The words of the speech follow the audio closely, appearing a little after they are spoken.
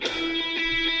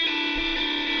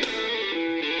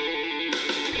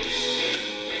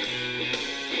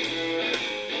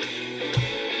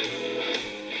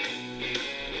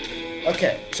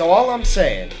Okay, so all I'm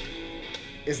saying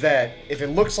is that if it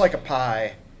looks like a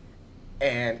pie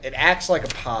and it acts like a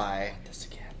pie,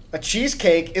 a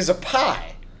cheesecake is a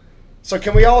pie. So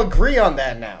can we all agree on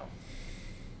that now?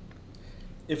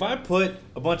 If I put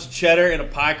a bunch of cheddar in a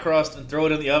pie crust and throw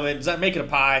it in the oven, does that make it a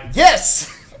pie?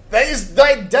 Yes! That is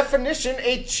by definition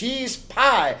a cheese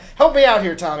pie. Help me out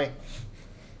here, Tommy.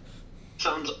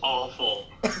 Sounds awful.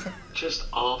 Just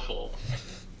awful.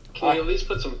 Can you at least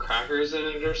put some crackers in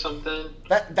it or something?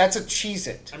 That's a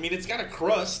Cheez-It. I mean, it's got a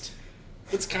crust.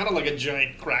 It's kind of like a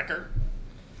giant cracker.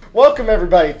 Welcome,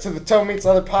 everybody, to the Toe Meets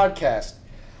Leather podcast.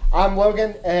 I'm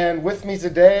Logan, and with me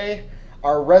today,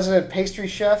 our resident pastry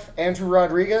chef, Andrew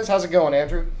Rodriguez. How's it going,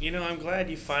 Andrew? You know, I'm glad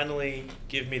you finally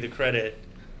give me the credit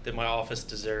that my office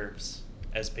deserves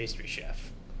as pastry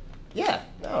chef. Yeah,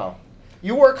 no.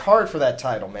 You work hard for that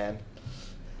title, man.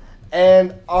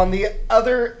 And on the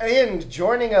other end,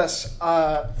 joining us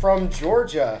from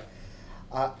Georgia,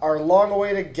 our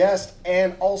long-awaited guest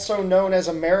and also known as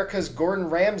America's Gordon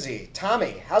Ramsay,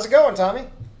 Tommy. How's it going, Tommy?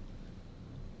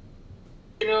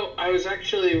 You know, I was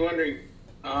actually wondering,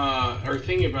 or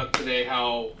thinking about today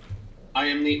how I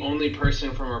am the only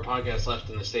person from our podcast left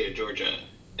in the state of Georgia.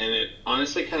 And it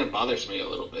honestly kind of bothers me a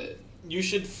little bit. You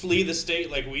should flee the state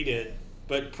like we did,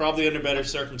 but probably under better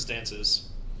circumstances.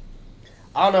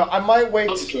 I don't know. I might wait.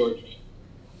 Georgia.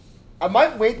 I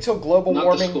might wait till global Not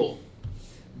warming the school.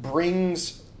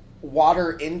 brings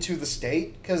water into the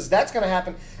state, because that's going to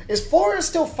happen. Is Florida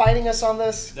still fighting us on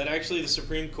this? That actually the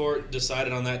Supreme Court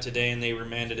decided on that today, and they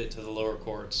remanded it to the lower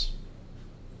courts.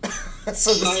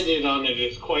 So Decided on it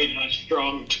is quite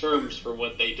strong terms for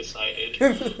what they decided.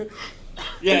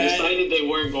 Yeah, they decided they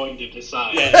weren't going to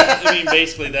decide. Yeah, I mean,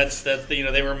 basically, that's the,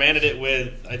 they remanded it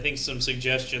with, I think, some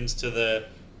suggestions to the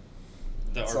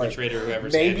arbitrator, like,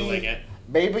 whoever's handling it.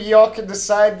 Maybe y'all can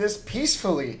decide this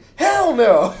peacefully. Hell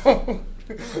no!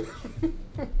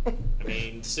 I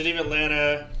mean, city of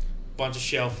Atlanta, bunch of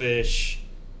shellfish.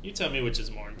 You tell me which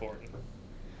is more important.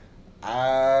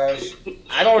 I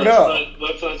don't know.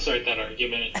 Let's not start that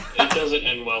argument. It doesn't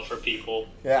end well for people.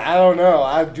 Yeah, I don't know.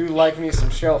 I do like me some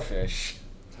shellfish.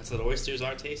 That's that oysters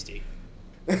are tasty.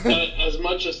 As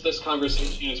much as this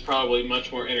conversation is probably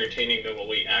much more entertaining than what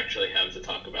we actually have to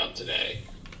talk about today.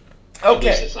 At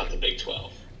least it's not the Big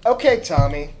 12. Okay,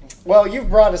 Tommy. Well, you've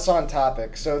brought us on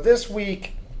topic. So this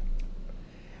week,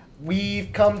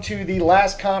 we've come to the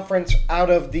last conference out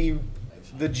of the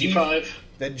G5.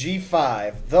 The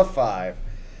G5, the 5,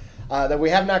 that we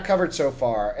have not covered so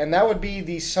far, and that would be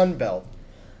the Sunbelt.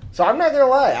 So I'm not going to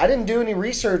lie, I didn't do any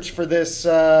research for this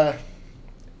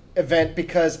event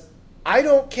because I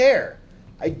don't care.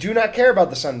 I do not care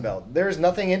about the Sunbelt. There is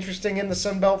nothing interesting in the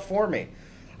Sunbelt for me.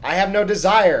 I have no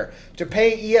desire to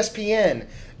pay ESPN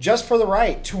just for the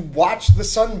right to watch the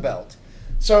Sunbelt.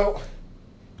 So,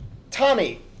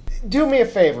 Tommy, do me a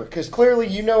favor, because clearly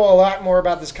you know a lot more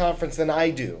about this conference than I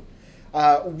do.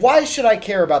 Why should I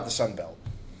care about the Sunbelt?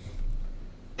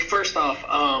 First off,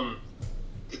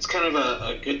 it's kind of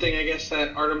a good thing, I guess,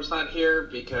 that Artem's not here,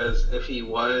 because if he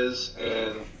was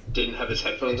and didn't have his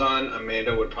headphones on,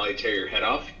 Amanda would probably tear your head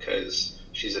off, because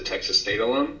she's a Texas State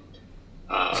alum.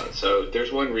 So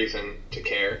there's one reason to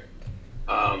care.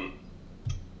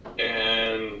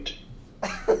 And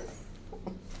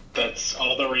that's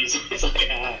all the reasons I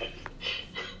have.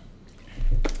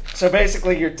 So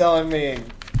basically you're telling me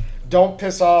don't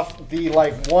piss off the,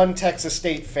 one Texas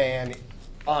State fan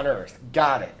on Earth.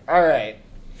 Got it. All right.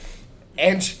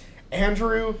 And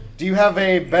Andrew, do you have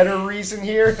a better reason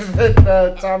here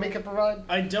that Tommy can provide?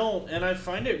 I don't, and I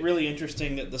find it really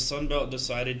interesting that the Sunbelt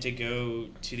decided to go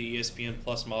to the ESPN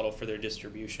Plus model for their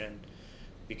distribution,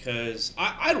 because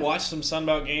I'd watched some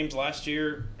Sunbelt games last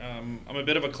year. I'm a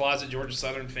bit of a closet Georgia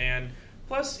Southern fan.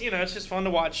 Plus, it's just fun to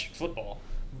watch football.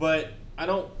 But I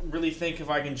don't really think if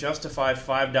I can justify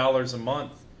 $5 a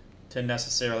month to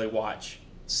necessarily watch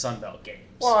Sunbelt games.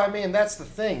 Well, I mean, that's the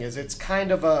thing, is it's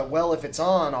kind of a, well, if it's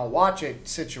on, I'll watch it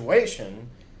situation,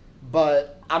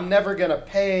 but I'm never going to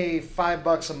pay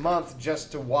 $5 a month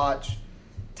just to watch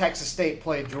Texas State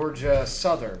play Georgia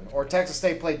Southern, or Texas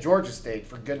State play Georgia State,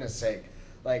 for goodness sake.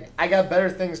 I got better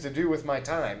things to do with my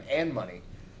time and money.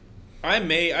 One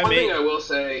thing I will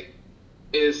say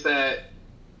is that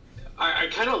I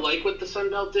kind of like what the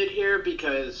Sunbelt did here,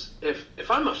 because if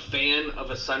I'm a fan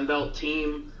of a Sunbelt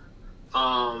team,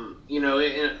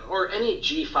 or any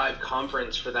G5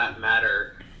 conference for that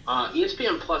matter,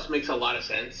 ESPN Plus makes a lot of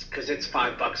sense because it's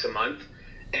 $5 a month.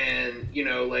 And,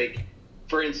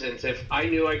 for instance, if I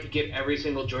knew I could get every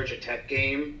single Georgia Tech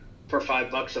game for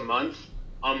 $5 a month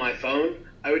on my phone,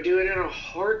 I would do it in a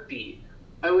heartbeat.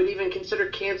 I would even consider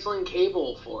canceling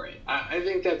cable for it. I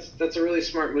think that's a really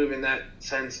smart move in that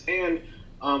sense. And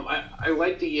I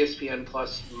like the ESPN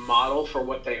Plus model for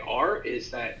what they are,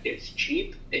 is that it's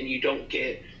cheap and you don't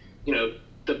get,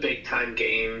 the big time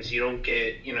games. You don't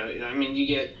get, you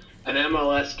get an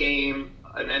MLS game,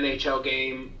 an NHL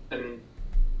game, an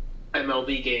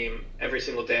MLB game every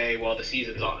single day while the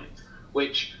season's on,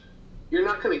 which you're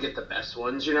not going to get the best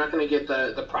ones. You're not going to get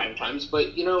the prime times.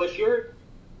 But, if you're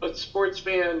a sports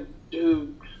fan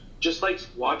who just likes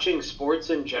watching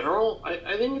sports in general,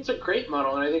 I think it's a great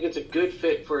model, and I think it's a good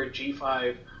fit for a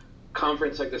G5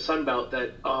 conference like the Sunbelt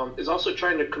that is also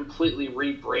trying to completely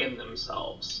rebrand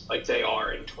themselves like they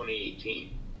are in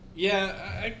 2018.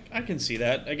 Yeah, I can see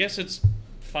that. I guess it's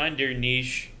find your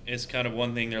niche is kind of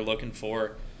one thing they're looking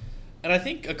for. And I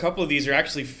think a couple of these are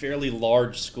actually fairly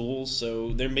large schools,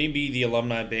 so there may be the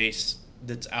alumni base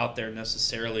that's out there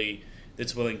necessarily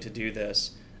that's willing to do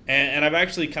this. And I've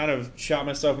actually kind of shot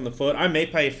myself in the foot. I may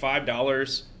pay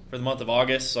 $5 for the month of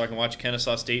August so I can watch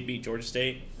Kennesaw State beat Georgia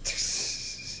State.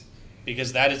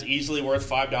 Because that is easily worth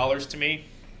 $5 to me.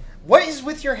 What is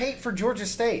with your hate for Georgia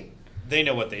State? They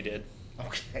know what they did.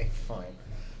 Okay, fine.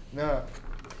 No.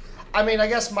 I mean, I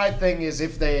guess my thing is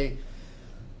the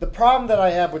problem that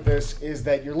I have with this is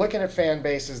that you're looking at fan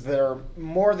bases that are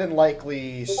more than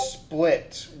likely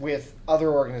split with other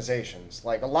organizations.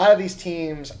 Like, a lot of these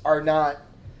teams are not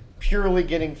purely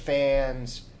getting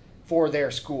fans for their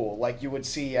school, like you would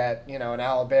see at, an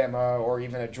Alabama or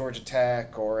even a Georgia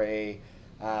Tech or a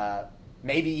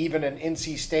maybe even an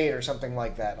NC State or something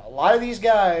like that. A lot of these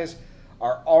guys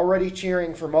are already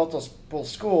cheering for multiple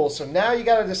schools, so now you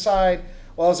got to decide,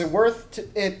 well, is it worth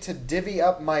it to divvy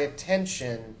up my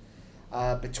attention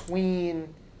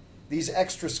between these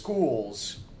extra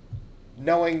schools,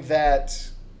 knowing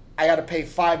that I got to pay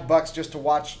 $5 just to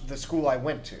watch the school I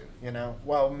went to?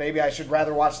 Well, maybe I should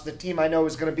rather watch the team I know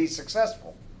is going to be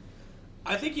successful.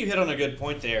 I think you hit on a good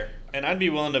point there, and I'd be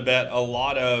willing to bet a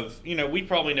lot of, we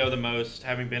probably know the most,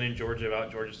 having been in Georgia,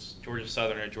 about Georgia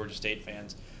Southern or Georgia State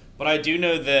fans. But I do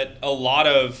know that a lot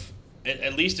of,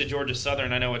 at least at Georgia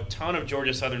Southern, I know a ton of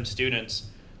Georgia Southern students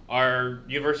are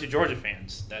University of Georgia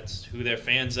fans. That's who they're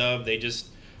fans of. They just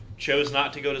chose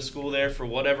not to go to school there for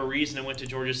whatever reason and went to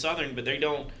Georgia Southern, but they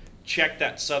don't check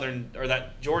that Southern or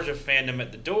that Georgia fandom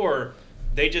at the door.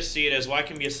 They just see it as, well, I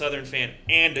can be a Southern fan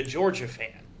and a Georgia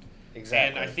fan.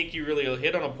 Exactly. And I think you really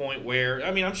hit on a point where,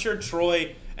 I'm sure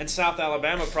Troy and South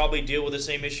Alabama probably deal with the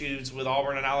same issues with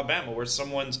Auburn and Alabama, where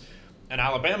someone's an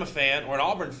Alabama fan or an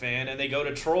Auburn fan and they go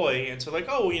to Troy and so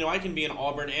I can be an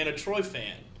Auburn and a Troy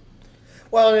fan.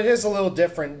 Well, and it is a little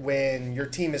different when your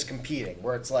team is competing,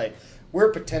 where it's like,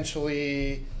 we're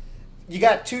potentially, you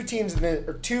got two,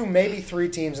 maybe three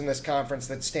teams in this conference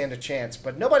that stand a chance,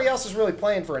 but nobody else is really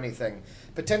playing for anything.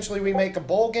 Potentially we make a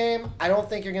bowl game. I don't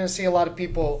think you're going to see a lot of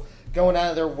people going out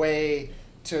of their way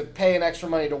to pay an extra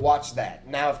money to watch that.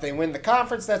 Now, if they win the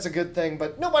conference, that's a good thing,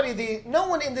 but no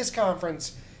one in this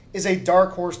conference is a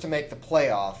dark horse to make the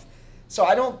playoff. So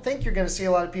I don't think you're going to see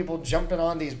a lot of people jumping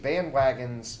on these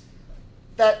bandwagons.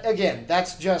 That, again,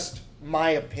 that's just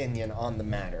my opinion on the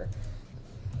matter.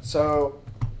 So,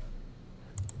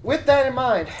 with that in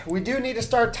mind, we do need to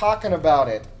start talking about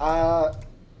it.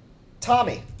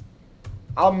 Tommy,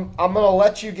 I'm going to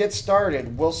let you get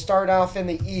started. We'll start off in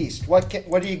the East. What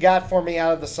do you got for me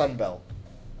out of the Sun Belt?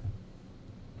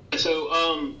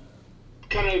 So,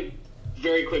 kind of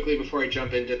very quickly before I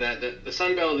jump into that, the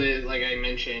Sun Belt, is, like I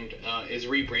mentioned, is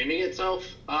rebranding itself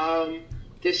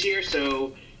this year.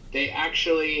 So they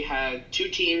actually had two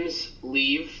teams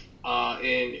leave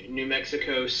in New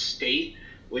Mexico State,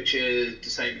 which is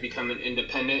decided to become an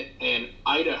independent, and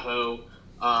Idaho,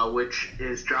 which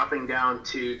is dropping down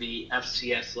to the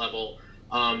FCS level.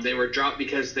 They were dropped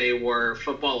because they were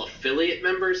football affiliate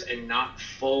members and not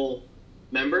full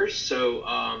members.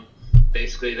 So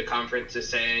basically the conference is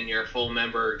saying you're a full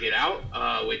member, get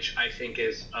out, which I think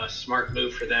is a smart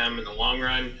move for them in the long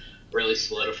run. Really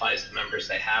solidifies the members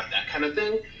they have, that kind of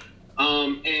thing.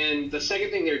 And the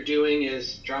second thing they're doing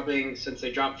is dropping, since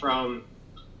they dropped from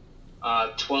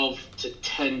 12 to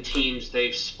 10 teams,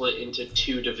 they've split into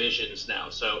two divisions now.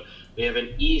 So we have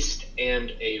an East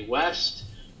and a West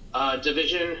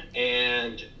division,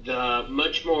 and the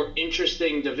much more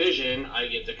interesting division I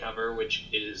get to cover, which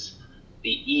is the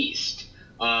East.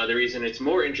 The reason it's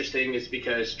more interesting is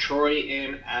because Troy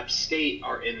and App State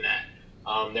are in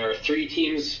that. There are three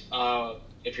teams,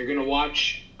 if you're going to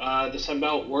watch the Sun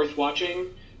Belt, worth watching,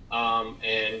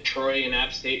 and Troy and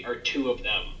App State are two of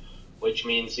them, which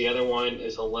means the other one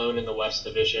is alone in the West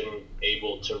Division,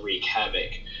 able to wreak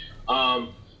havoc.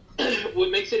 what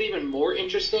makes it even more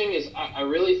interesting is I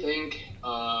really think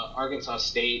Arkansas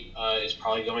State is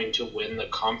probably going to win the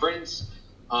conference.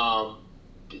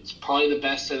 It's probably the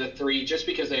best of the three just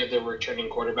because they have their returning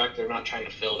quarterback. They're not trying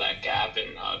to fill that gap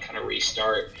and kind of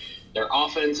restart their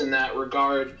offense in that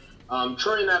regard.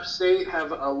 Troy and App State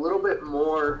have a little bit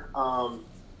more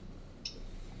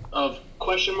of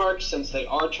question marks since they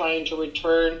are trying to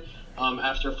return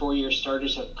after 4-year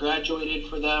starters have graduated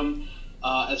for them.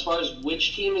 As far as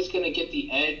which team is going to get the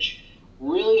edge,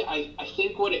 really, I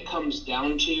think what it comes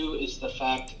down to is the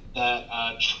fact that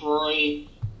Troy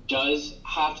does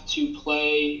have to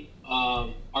play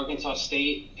Arkansas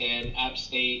State, and App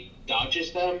State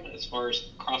dodges them as far as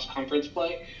cross-conference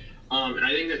play. And I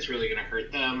think that's really going to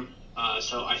hurt them.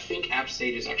 So I think App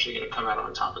State is actually going to come out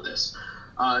on top of this.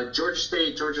 Georgia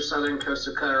State, Georgia Southern,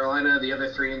 Coastal Carolina, the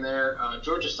other three in there.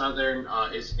 Georgia Southern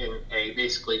is in a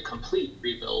basically complete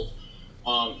rebuild.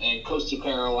 And Coastal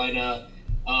Carolina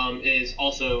is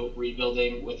also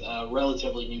rebuilding with a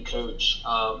relatively new coach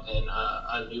and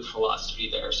a new philosophy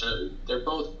there. So they're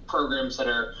both programs that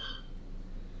are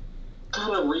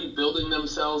kind of rebuilding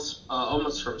themselves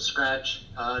almost from scratch.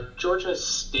 Georgia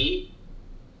State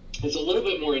is a little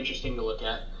bit more interesting to look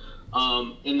at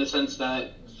in the sense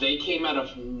that they came out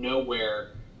of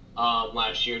nowhere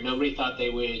last year. Nobody thought they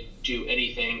would do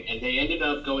anything, and they ended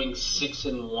up going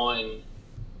 6-1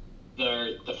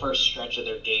 the first stretch of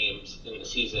their games in the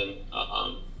season.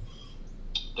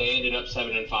 They ended up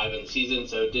 7-5 in the season,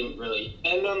 so it didn't really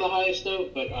end on the highest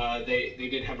note, but they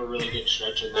did have a really good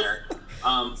stretch in there.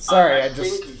 Sorry, I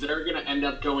think they're going to end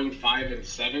up going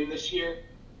 5-7 this year,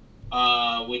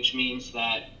 which means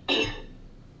that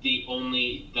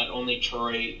only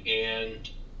Troy and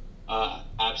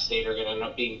App State are going to end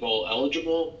up being bowl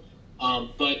eligible.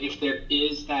 But if there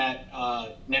is that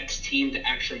next team to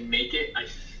actually make it, I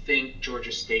think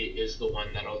Georgia State is the one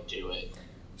that'll do it.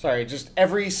 Sorry, just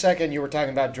every second you were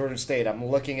talking about Georgia State, I'm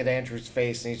looking at Andrew's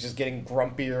face, and he's just getting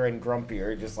grumpier and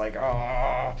grumpier. Just like,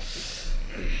 Are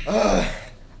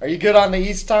you good on the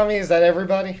East, Tommy? Is that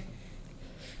everybody?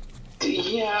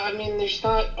 Yeah, I mean, there's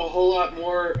not a whole lot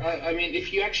more. I mean,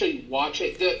 if you actually watch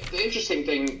it, the interesting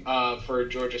thing for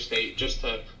Georgia State, just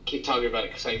to keep talking about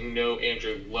it because I know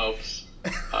Andrew loves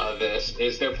this,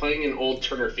 is they're playing in Old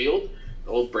Turner Field, the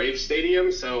old Braves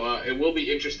Stadium. So it will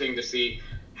be interesting to see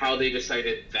how they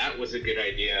decided that was a good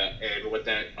idea and what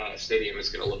that stadium is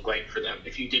going to look like for them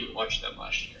if you didn't watch them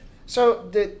last year. So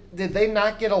did they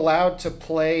not get allowed to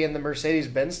play in the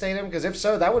Mercedes-Benz Stadium? Because if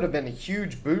so, that would have been a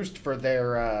huge boost for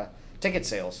their ticket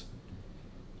sales.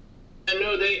 I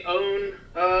know they own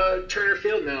Turner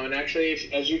Field now, and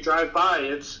actually, as you drive by,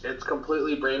 it's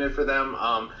completely branded for them.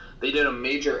 They did a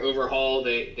major overhaul.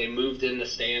 They moved in the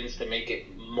stands to make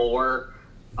it more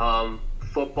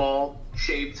football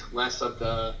shaped, less of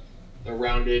the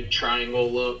rounded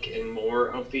triangle look, and more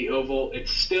of the oval.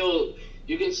 It's still,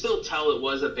 you can still tell it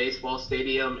was a baseball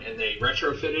stadium, and they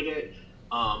retrofitted it.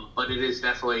 But it is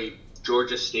definitely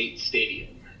Georgia State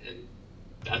Stadium, and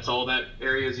that's all that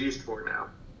area is used for now.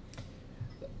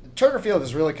 Turner Field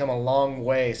has really come a long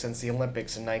way since the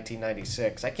Olympics in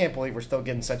 1996. I can't believe we're still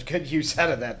getting such good use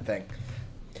out of that thing.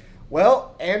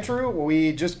 Well, Andrew,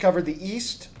 we just covered the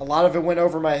East. A lot of it went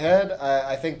over my head.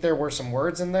 I think there were some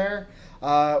words in there.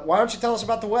 Why don't you tell us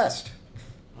about the West?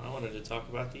 I wanted to talk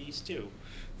about the East too.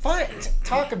 Fine,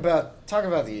 talk about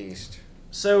the East.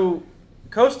 So,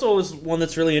 Coastal is one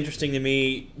that's really interesting to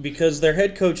me because their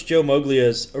head coach, Joe Moglia,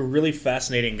 is a really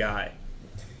fascinating guy.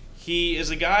 He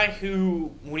is a guy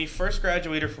who, when he first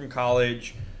graduated from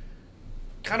college,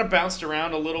 kind of bounced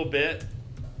around a little bit,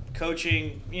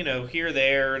 coaching, here,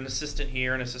 there, an assistant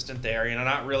here, an assistant there,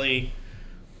 not really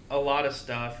a lot of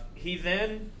stuff. He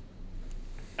then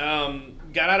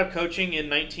got out of coaching in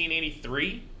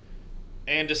 1983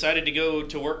 and decided to go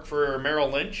to work for Merrill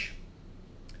Lynch.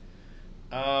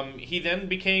 He then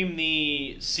became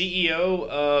the CEO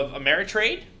of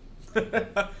Ameritrade,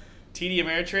 TD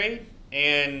Ameritrade,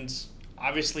 and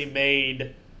obviously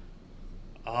made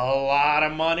a lot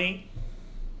of money.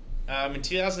 In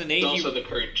 2008, he's also the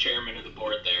current chairman of the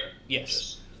board there.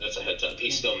 Yes. That's a heads up.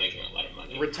 He's still making a lot of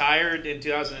money. Retired in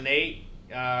 2008,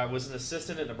 was an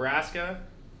assistant at Nebraska,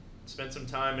 spent some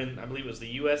time in, I believe it was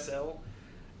the USL,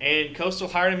 and Coastal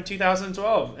hired him in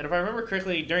 2012. And if I remember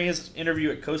correctly, during his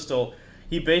interview at Coastal,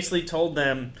 he basically told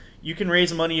them, you can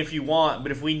raise money if you want,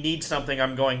 but if we need something,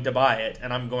 I'm going to buy it,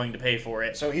 and I'm going to pay for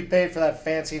it. So he paid for that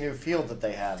fancy new field that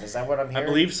they have. Is that what I'm hearing? I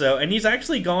believe so. And he's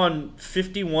actually gone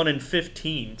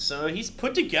 51-15, so he's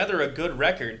put together a good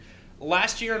record.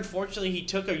 Last year, unfortunately, he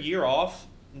took a year off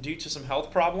due to some health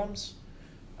problems.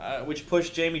 which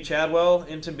pushed Jamie Chadwell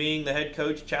into being the head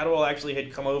coach. Chadwell actually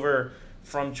had come over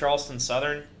from Charleston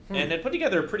Southern and had put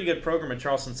together a pretty good program at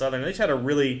Charleston Southern. They just had a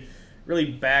really, really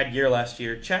bad year last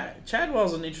year.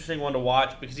 Chadwell's an interesting one to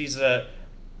watch because he's a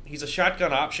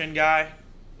shotgun option guy,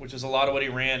 which is a lot of what he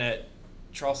ran at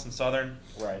Charleston Southern.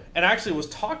 Right. And actually was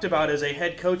talked about as a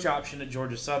head coach option at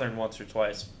Georgia Southern once or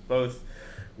twice, both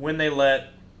when they let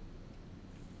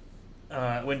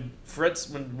when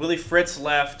Willie Fritz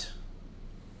left,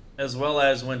 as well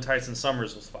as when Tyson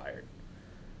Summers was fired.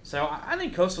 So I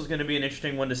think Coastal's going to be an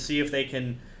interesting one to see if they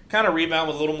can kind of rebound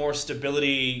with a little more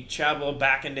stability, Chadwell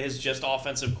back into his just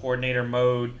offensive coordinator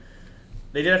mode.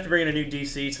 They did have to bring in a new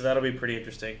DC, so that'll be pretty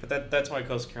interesting. But that's my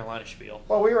Coastal Carolina spiel.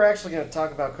 Well, we were actually going to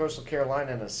talk about Coastal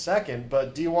Carolina in a second,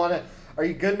 but do you want to... Are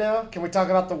you good now? Can we talk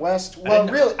about the West? Well,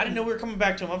 really, I didn't know we were coming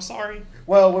back to him. I'm sorry.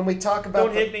 Well, when we talk about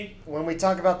Don't hit me. When we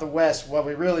talk about the West, what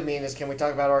we really mean is, can we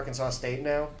talk about Arkansas State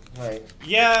now? Like,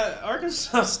 yeah,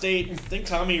 Arkansas State. I think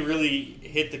Tommy really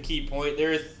hit the key point.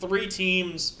 There are 3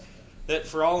 teams that,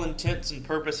 for all intents and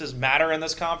purposes, matter in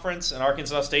this conference, and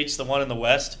Arkansas State's the one in the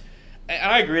West.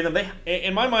 And I agree with them.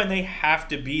 In my mind, they have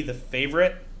to be the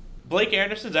favorite. Blake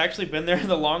Anderson's actually been there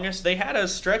the longest. They had a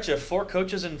stretch of 4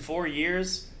 coaches in 4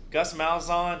 years. Gus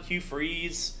Malzahn, Hugh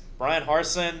Freeze, Brian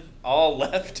Harsin, all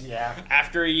left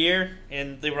after a year.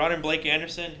 And they brought in Blake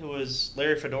Anderson, who was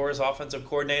Larry Fedora's offensive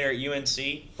coordinator at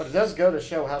UNC. But it does go to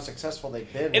show how successful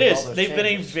they've been. It is. They've been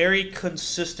a very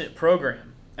consistent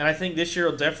program. And I think this year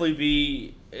will definitely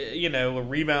be, a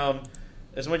rebound,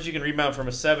 as much as you can rebound from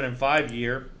a 7-5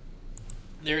 year.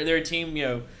 They're a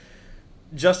team,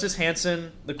 Justice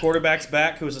Hansen, the quarterback's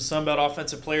back, who was a Sunbelt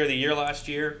Offensive Player of the Year last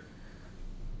year.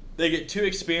 They get 2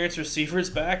 experienced receivers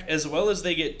back, as well as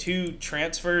they get 2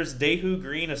 transfers. Dehu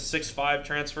Green, a 6'5"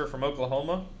 transfer from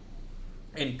Oklahoma,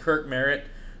 and Kirk Merritt,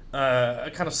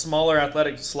 a kind of smaller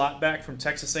athletic slot back from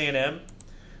Texas A&M.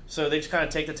 So they just kind of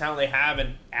take the talent they have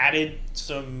and added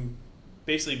some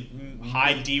basically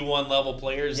high D1 level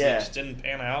players that just didn't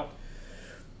pan out.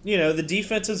 The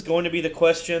defense is going to be the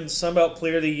question. Sunbelt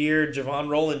Player of the Year, Javon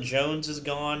Rowland-Jones is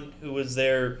gone, who was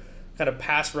their kind of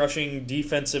pass-rushing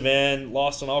defensive end,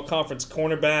 lost an all-conference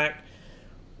cornerback,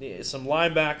 some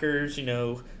linebackers,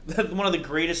 one of the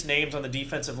greatest names on the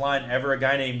defensive line ever, a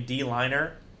guy named D.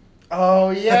 Liner. Oh,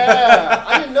 yeah.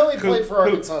 I didn't know he played for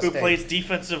Arkansas State. Who plays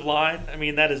defensive line. I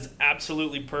mean, that is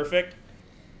absolutely perfect.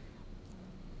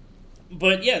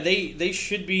 But, yeah, they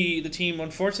should be the team.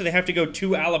 Unfortunately, they have to go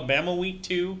to Alabama week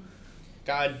 2.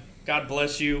 God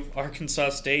bless you, Arkansas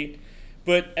State.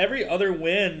 But every other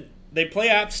win, they play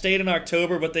App State in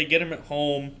October, but they get them at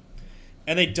home,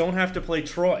 and they don't have to play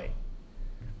Troy.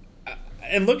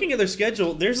 And looking at their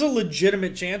schedule, there's a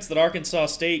legitimate chance that Arkansas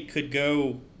State could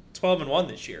go 12-1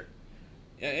 this year.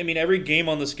 I mean, every game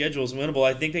on the schedule is winnable.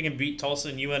 I think they can beat Tulsa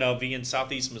and UNLV in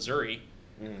Southeast Missouri.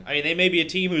 I mean, they may be a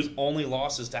team whose only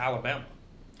loss is to Alabama.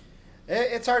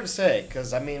 It's hard to say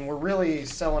because, I mean, we're really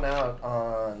selling out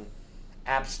on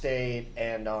App State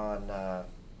and on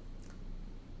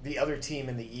the other team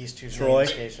in the East who's Troy.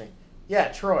 Yeah,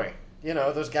 Troy.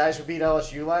 Those guys who beat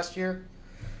LSU last year.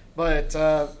 But,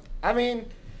 I mean,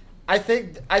 I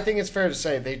think it's fair to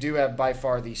say they do have by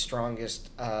far the strongest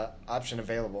option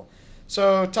available.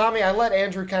 So, Tommy, I let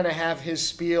Andrew kind of have his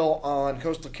spiel on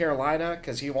Coastal Carolina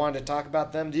because he wanted to talk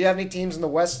about them. Do you have any teams in the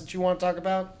West that you want to talk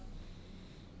about?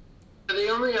 The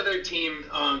only other team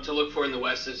to look for in the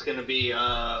West is going to be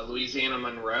Louisiana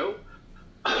Monroe,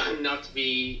 not to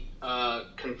be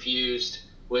confused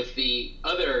with the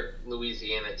other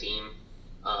Louisiana team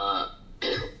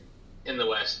in the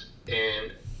West,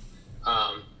 and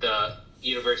the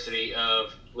University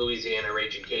of Louisiana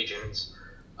Raging Cajuns.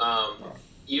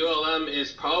 ULM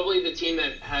is probably the team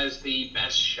that has the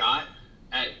best shot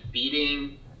at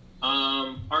beating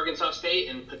Arkansas State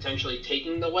and potentially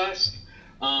taking the West.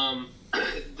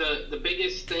 The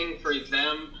biggest thing for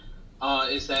them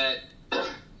is that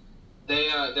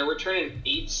they're returning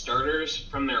 8 starters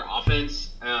from their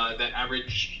offense that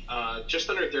averaged just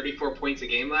under 34 points a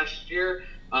game last year.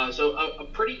 So a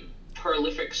pretty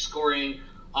prolific scoring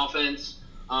offense.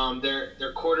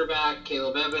 Their quarterback,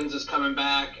 Caleb Evans, is coming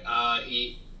back.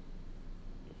 He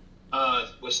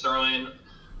was throwing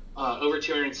over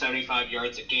 275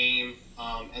 yards a game.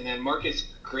 And then Marcus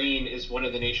Green is one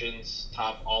of the nation's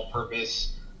top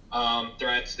all-purpose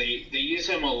threats. They use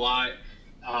him a lot,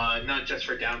 not just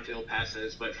for downfield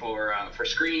passes, but for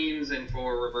screens and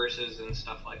for reverses and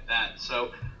stuff like that.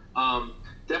 So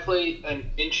definitely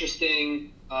an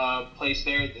interesting place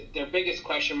there. Their biggest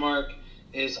question mark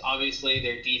is obviously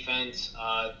their defense.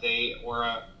 They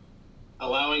were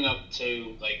allowing up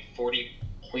to like 40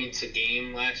 points a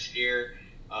game last year.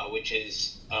 which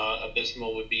is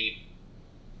abysmal, would be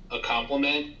a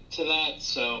compliment to that.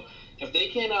 So if they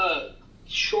can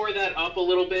shore that up a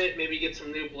little bit, maybe get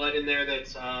some new blood in there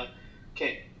that's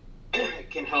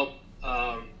can help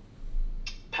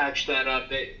patch that up,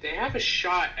 they have a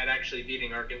shot at actually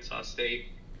beating Arkansas State.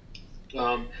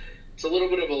 It's a little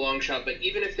bit of a long shot, but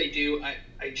even if they do,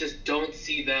 I just don't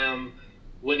see them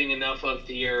winning enough of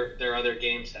their other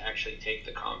games to actually take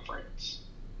the conference.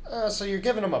 So you're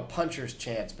giving them a puncher's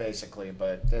chance, basically,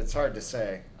 but it's hard to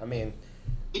say. I mean...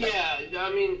 Yeah,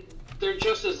 I mean, they're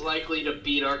just as likely to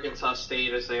beat Arkansas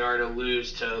State as they are to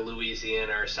lose to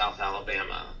Louisiana or South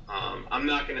Alabama. I'm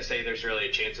not going to say there's really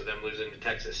a chance of them losing to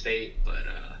Texas State, but...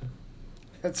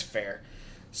 That's fair.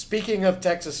 Speaking of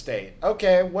Texas State,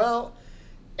 okay, well...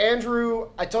 Andrew,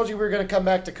 I told you we were going to come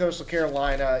back to Coastal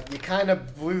Carolina. You kind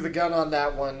of blew the gun on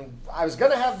that one. I was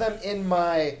going to have them in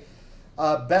my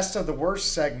best of the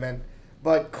worst segment,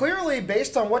 but clearly,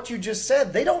 based on what you just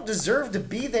said, they don't deserve to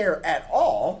be there at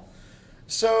all.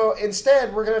 So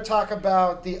instead, we're going to talk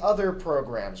about the other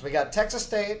programs. We got Texas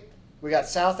State, we got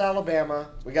South Alabama,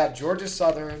 we got Georgia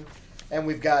Southern, and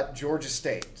we've got Georgia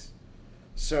State.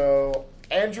 So,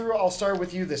 Andrew, I'll start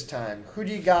with you this time. Who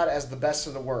do you got as the best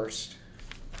of the worst?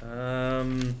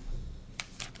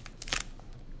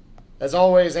 As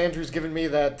always, Andrew's giving me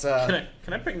that.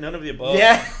 Can I pick none of the above?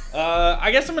 Yeah. I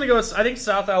guess I'm gonna go with, I think,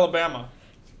 South Alabama.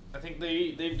 I think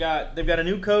they've got a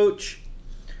new coach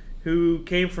who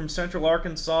came from Central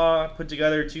Arkansas, put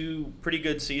together 2 pretty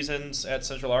good seasons at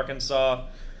Central Arkansas.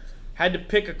 Had to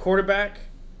pick a quarterback.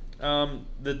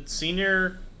 The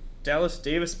senior Dallas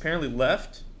Davis apparently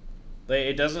left.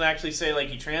 It doesn't actually say like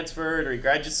he transferred or he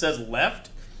graduated. It just says left.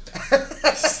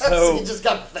 So he just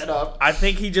got fed up. I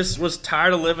think he just was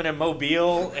tired of living in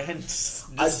Mobile and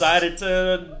decided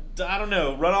to, I don't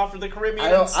know, run off to the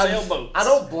Caribbean on sailboats. I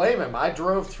don't blame him. I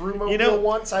drove through Mobile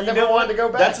once. I never wanted to go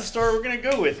back. That's a story we're going to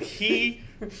go with. He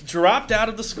dropped out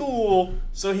of the school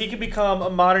so he could become a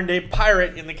modern-day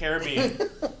pirate in the Caribbean.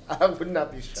 I would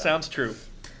not be shocked. Sounds true.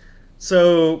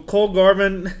 So Cole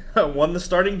Garvin won the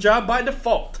starting job by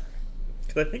default.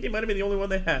 Because I think he might have been the only one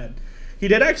they had. He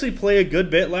did actually play a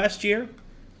good bit last year.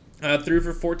 Threw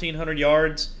for 1,400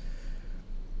 yards.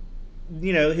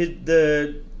 You know,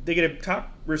 they get a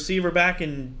top receiver back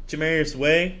in Jamarius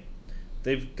Way.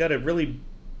 They've got a really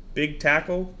big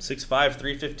tackle, 6'5",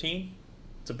 315.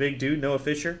 It's a big dude, Noah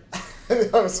Fisher.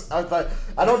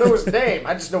 I don't know his name.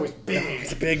 I just know he's big.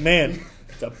 He's a big man.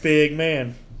 It's a big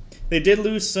man. They did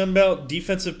lose Sunbelt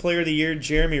Defensive Player of the Year,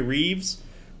 Jeremy Reeves.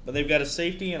 But they've got a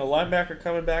safety and a linebacker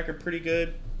coming back are pretty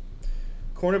good.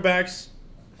 Cornerbacks,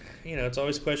 you know, it's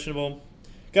always questionable.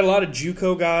 Got a lot of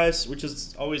JUCO guys, which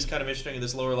is always kind of interesting at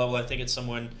this lower level. I think it's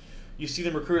someone you see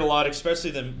them recruit a lot,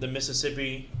 especially the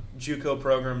Mississippi JUCO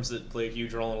programs that play a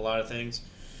huge role in a lot of things.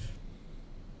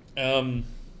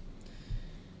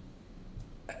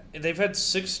 They've had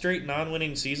 6 straight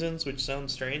non-winning seasons, which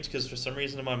sounds strange because for some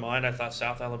reason in my mind I thought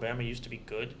South Alabama used to be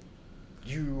good.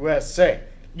 USA.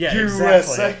 Yeah,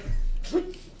 USA.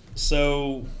 Exactly.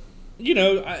 So, you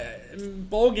know,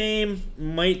 bowl game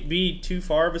might be too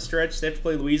far of a stretch. They have to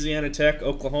play Louisiana Tech,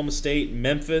 Oklahoma State,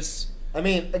 Memphis. I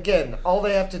mean, again, all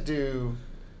they have to do...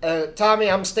 Tommy,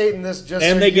 I'm stating this just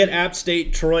and they get App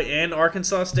State, Troy, and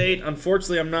Arkansas State.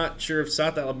 Unfortunately, I'm not sure if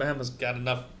South Alabama's got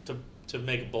enough to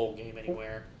make a bowl game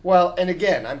anywhere. Well, and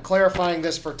again, I'm clarifying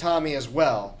this for Tommy as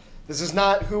well. This is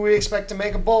not who we expect to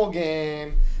make a bowl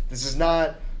game. This is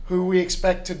not who we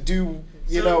expect to do,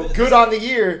 good on the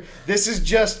year. This is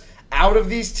just, out of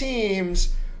these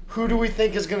teams, who do we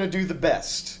think is going to do the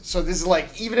best? So this is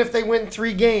like, even if they win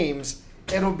 3 games,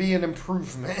 it'll be an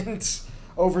improvement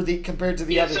compared to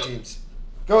the other teams.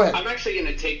 Go ahead. I'm actually going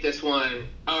to take this one.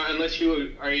 Unless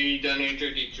are you done,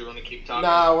 Andrew? Do you want to keep talking?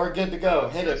 Nah, we're good to go.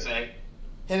 Hit it.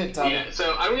 Hit it, Tommy. Yeah,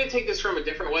 so I'm going to take this from a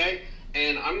different way,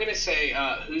 and I'm going to say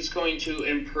who's going to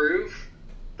improve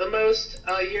the most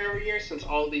year over year, since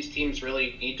all of these teams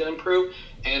really need to improve.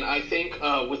 And I think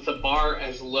with the bar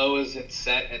as low as it's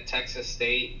set at Texas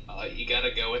State, you got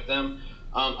to go with them.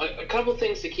 A couple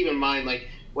things to keep in mind, like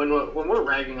when we're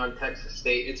ragging on Texas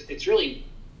State, it's really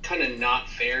kind of not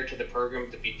fair to the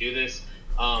program to do this,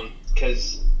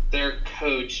 because their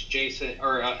coach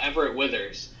Everett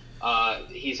Withers,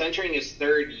 he's entering his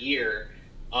 3rd year,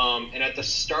 and at the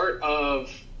start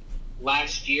of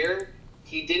last year,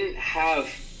 he didn't have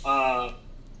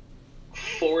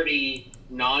 40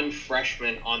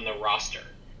 non-freshmen on the roster,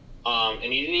 and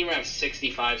he didn't even have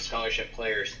 65 scholarship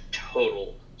players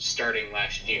total starting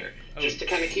last year. Just to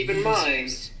kind of keep in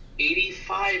mind,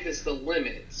 85 is the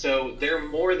limit, so they're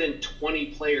more than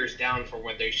 20 players down from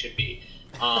where they should be.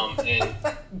 And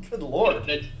good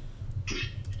Lord.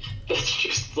 that's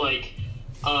just like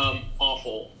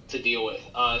awful to deal with.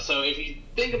 So if you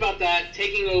think about that,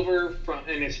 taking over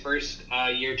in his first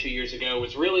year 2 years ago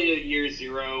was really a year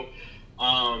zero.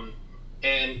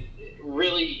 And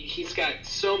really, he's got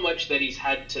so much that he's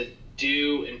had to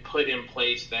do and put in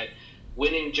place that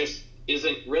winning just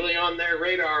isn't really on their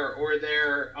radar or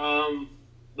their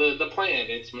the plan.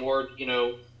 It's more,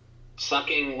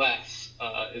 sucking less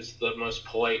is the most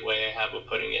polite way I have of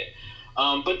putting it.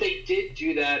 But they did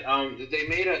do that. They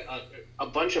made a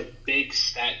bunch of big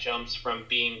stat jumps from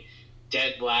being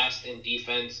dead last in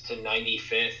defense to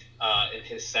 95th in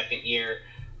his second year,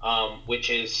 which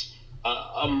is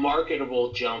a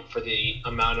marketable jump for the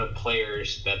amount of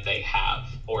players that they have,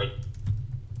 or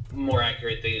more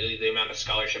accurate, the amount of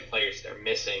scholarship players they're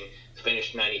missing. To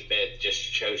finish 95th just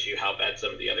shows you how bad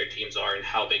some of the other teams are and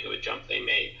how big of a jump they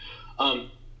made.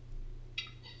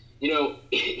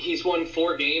 He's won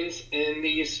 4 games in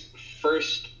his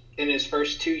first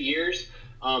 2 years.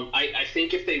 I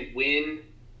think if they win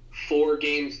 4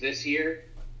 games this year,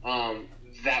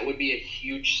 that would be a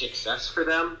huge success for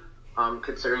them,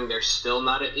 considering they're still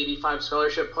not at 85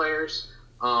 scholarship players.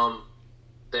 I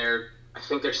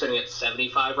think they're sitting at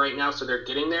 75 right now, so they're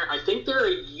getting there. I think they're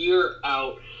a year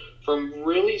out from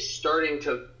really starting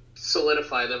to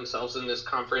solidify themselves in this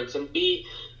conference and be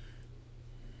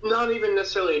not even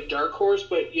necessarily a dark horse,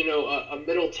 but a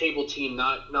middle table team,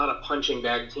 not a punching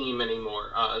bag team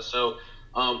anymore. So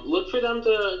look for them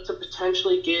to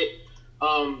potentially get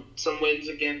some wins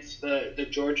against the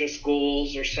Georgia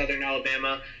schools or Southern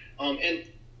Alabama. And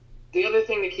the other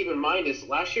thing to keep in mind is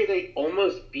last year they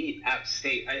almost beat App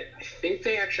State. I think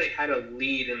they actually had a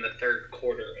lead in the third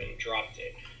quarter and dropped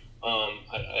it.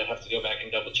 I'd have to go back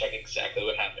and double check exactly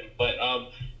what happened. But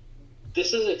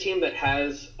this is a team that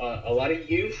has a lot of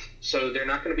youth, so they're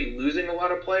not going to be losing a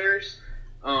lot of players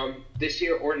this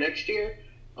year or next year.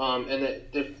 And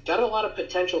they've got a lot of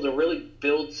potential to really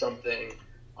build something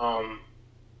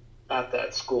at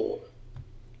that school.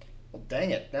 Well,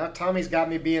 dang it. Now Tommy's got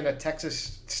me being a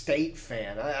Texas State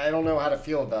fan. I don't know how to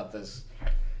feel about this.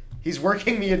 He's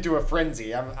working me into a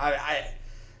frenzy.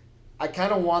 I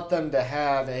kind of want them to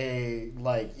have a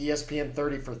ESPN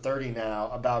 30 for 30 now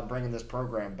about bringing this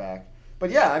program back. But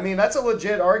yeah, I mean, that's a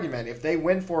legit argument. If they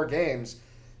win 4 games,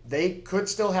 they could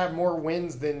still have more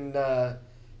wins than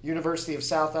University of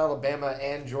South Alabama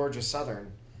and Georgia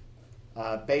Southern,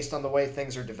 based on the way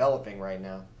things are developing right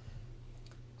now.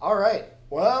 All right.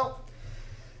 Well,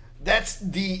 that's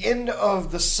the end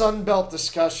of the Sunbelt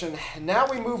discussion. Now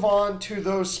we move on to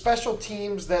those special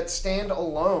teams that stand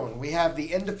alone. We have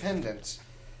the Independents.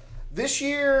 This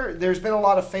year, there's been a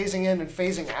lot of phasing in and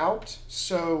phasing out.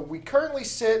 So we currently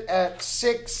sit at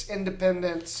 6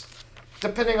 Independents,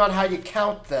 depending on how you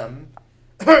count them.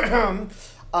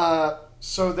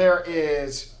 So there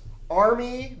is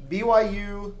Army,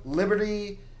 BYU,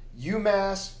 Liberty,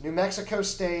 UMass, New Mexico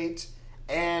State,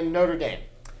 and Notre Dame.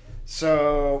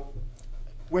 So,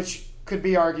 which could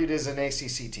be argued as an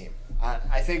ACC team.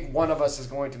 I think one of us is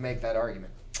going to make that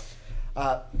argument.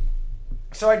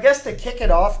 So I guess to kick it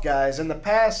off, guys, in the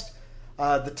past,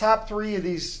 the top 3 of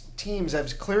these teams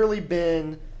have clearly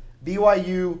been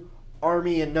BYU,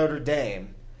 Army, and Notre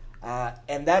Dame.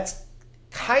 And that's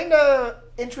kind of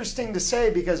interesting to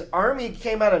say because Army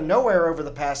came out of nowhere over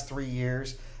the past 3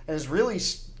 years and has really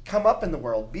come up in the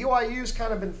world. BYU's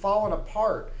kind of been falling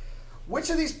apart. Which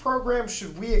of these programs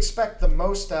should we expect the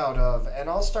most out of? And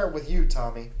I'll start with you,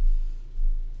 Tommy.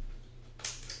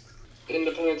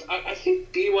 Independence. I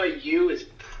think BYU is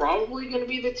probably going to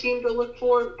be the team to look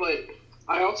for, but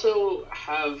I also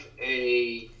have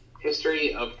a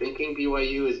history of thinking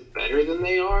BYU is better than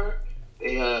they are.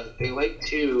 They like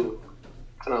to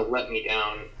kind of let me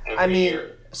down every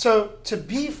year. So to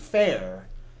be fair,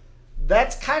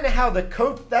 that's kind of how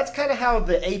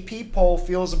the AP poll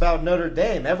feels about Notre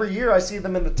Dame. Every year I see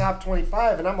them in the top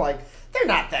 25, and I'm like, they're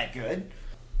not that good.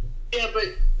 Yeah, but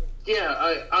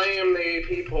I am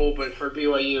the AP poll, but for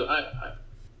BYU, I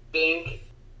think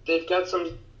they've got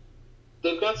some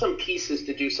pieces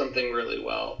to do something really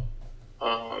well.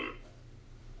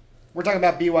 We're talking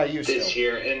about BYU this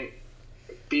year, and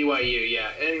BYU,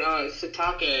 yeah, and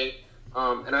Satake,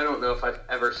 and I don't know if I've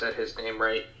ever said his name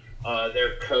right.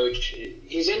 Their coach,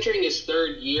 he's entering his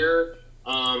 3rd year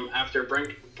after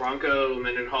Bronco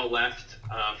Mendenhall left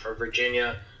for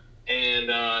Virginia, and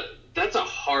that's a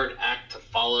hard act to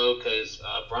follow because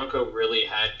Bronco really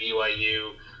had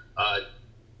BYU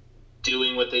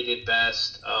doing what they did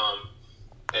best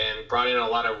and brought in a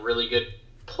lot of really good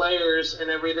players and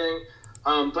everything.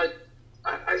 But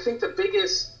I think the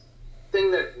biggest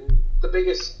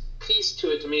piece to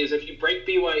it to me is if you break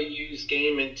BYU's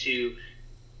game into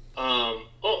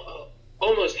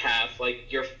almost half.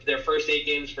 Like their first 8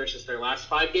 games versus their last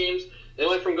 5 games, they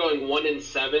went from going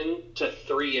 1-7 to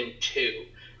 3-2,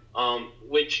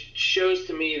 which shows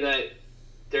to me that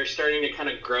they're starting to kind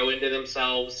of grow into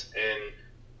themselves and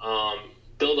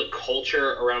build a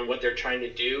culture around what they're trying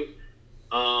to do.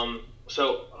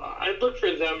 So I'd look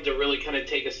for them to really kind of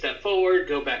take a step forward,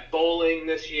 go back bowling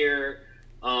this year,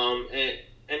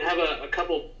 and have a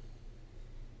couple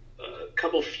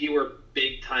fewer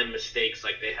big time mistakes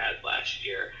like they had last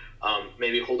year.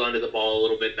 Maybe hold on to the ball a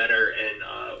little bit better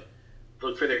and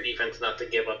look for their defense not to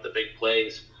give up the big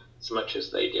plays as much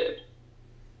as they did.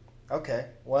 Okay.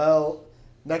 Well,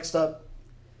 next up,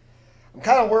 I'm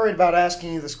kind of worried about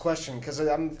asking you this question because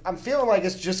I'm feeling like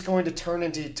it's just going to turn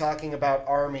into talking about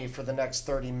Army for the next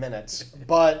 30 minutes.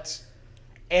 But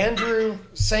Andrew,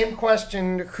 same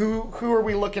question. Who are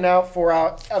we looking out for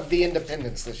out of the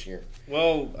independents this year?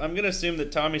 Well, I'm going to assume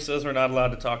that Tommy says we're not allowed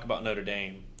to talk about Notre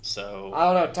Dame. So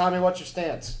I don't know. Tommy, what's your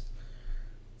stance?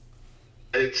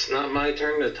 It's not my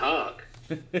turn to talk.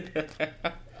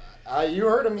 You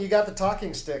heard him. You got the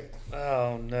talking stick.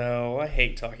 Oh, no. I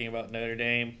hate talking about Notre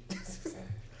Dame.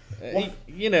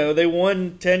 They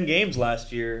won 10 games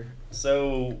last year.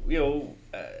 So,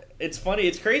 it's funny.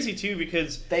 It's crazy, too,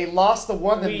 because they lost the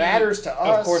one that matters to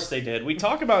us. Of course they did. We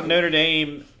talk about Notre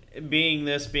Dame being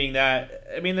this, being that.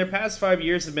 I mean, their past 5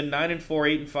 years have been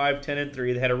 9-4, 8-5,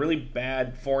 10-3. They had a really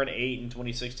bad 4-8 in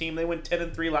 2016. They went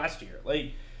 10-3 last year.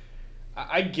 Like,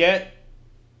 I get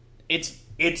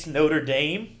it's Notre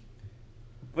Dame,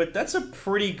 but that's a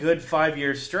pretty good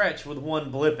 5-year stretch with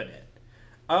one blip in it.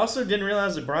 I also didn't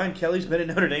realize that Brian Kelly's been at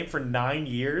Notre Dame for 9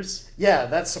 years. Yeah,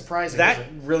 that's surprising. That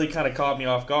really kind of caught me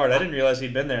off guard. I didn't realize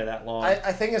he'd been there that long.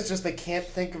 I think it's just they can't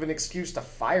think of an excuse to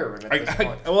fire him at this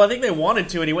point. Well, I think they wanted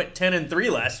to, and he went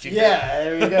 10-3 last year. Yeah,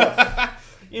 there you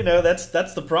go.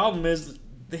 That's the problem is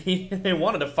they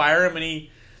wanted to fire him, and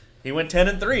he went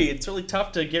 10-3. It's really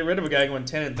tough to get rid of a guy going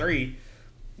 10-3.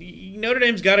 Notre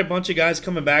Dame's got a bunch of guys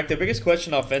coming back. Their biggest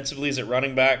question offensively is at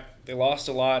running back. They lost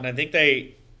a lot, and I think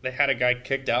they had a guy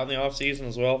kicked out in the offseason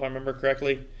as well, if I remember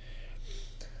correctly.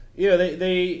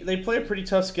 They play a pretty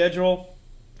tough schedule,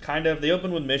 kind of. They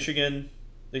open with Michigan.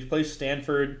 They play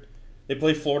Stanford. They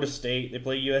play Florida State. They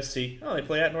play USC. Oh, they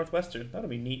play at Northwestern. That'll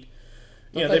be neat.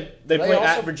 They play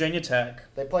at Virginia Tech.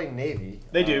 They play Navy.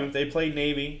 They do. They play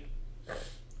Navy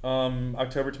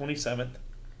October 27th.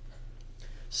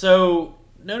 So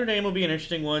Notre Dame will be an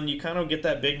interesting one. You kind of get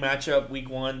that big matchup week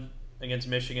 1 against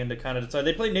Michigan to kind of decide.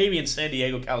 They play Navy in San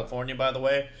Diego, California, by the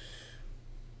way.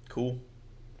 Cool.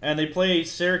 And they play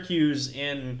Syracuse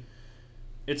in,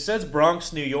 it says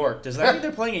Bronx, New York. Does that mean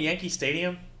they're playing at Yankee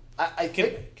Stadium?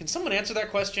 Can someone answer that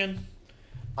question?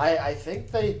 I think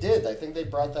they did. I think they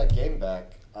brought that game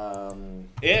back. Yeah,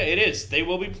 it is. They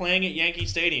will be playing at Yankee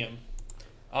Stadium.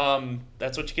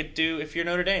 That's what you get to do if you're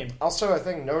Notre Dame. Also, I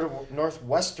think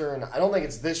Northwestern, I don't think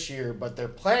it's this year, but they're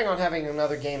planning on having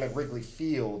another game at Wrigley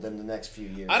Field in the next few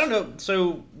years. I don't know.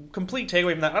 So, complete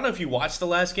takeaway from that. I don't know if you watched the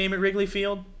last game at Wrigley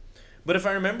Field, but if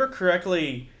I remember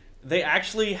correctly, they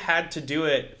actually had to do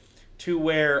it to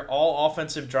where all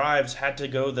offensive drives had to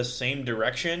go the same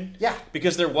direction. Yeah.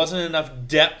 Because there wasn't enough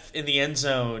depth in the end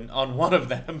zone on one of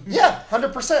them. Yeah,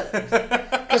 100%.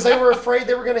 Because they were afraid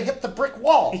they were going to hit the brick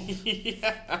wall.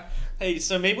 Yeah. Hey,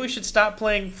 so maybe we should stop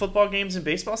playing football games in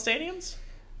baseball stadiums?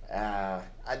 I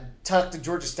talked to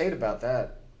Georgia State about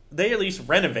that. They at least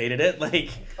renovated it.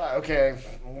 Okay,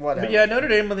 whatever. But yeah, Notre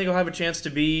Dame, I think, will have a chance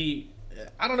to be...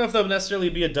 I don't know if they'll necessarily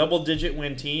be a double-digit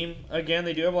win team. Again,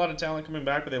 they do have a lot of talent coming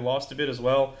back, but they lost a bit as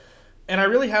well. And I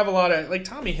really have a lot of... Like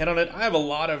Tommy hit on it, I have a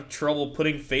lot of trouble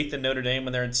putting faith in Notre Dame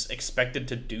when they're expected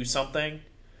to do something.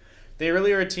 They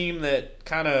really are a team that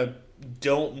kind of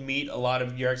don't meet a lot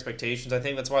of your expectations. I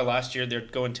think that's why last year they're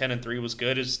going 10-3 was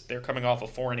good, is they're coming off a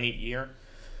 4-8 year.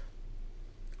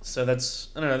 So that's...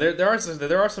 I don't know.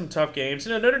 There are some tough games.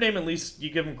 Notre Dame, at least, you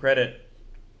give them credit.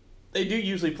 They do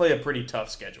usually play a pretty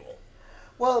tough schedule.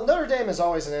 Well, Notre Dame is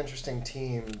always an interesting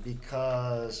team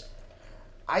because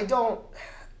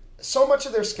so much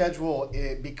of their schedule,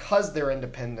 because they're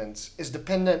independents, is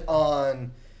dependent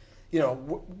on,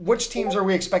 which teams are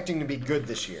we expecting to be good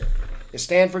this year? Is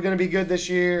Stanford going to be good this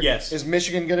year? Yes. Is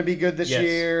Michigan going to be good this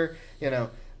year?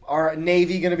 Are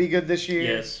Navy going to be good this year?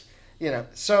 Yes.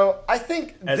 So I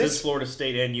think As is Florida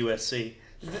State and USC.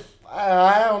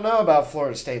 I don't know about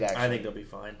Florida State, actually. I think they'll be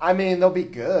fine. I mean, they'll be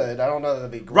good. I don't know that they'll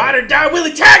be great. Ride or die,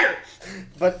 Willie Taggart!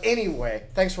 But anyway,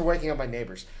 thanks for waking up my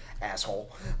neighbors,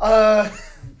 asshole.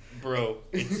 Bro,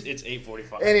 it's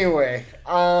 8:45. Anyway,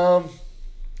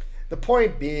 the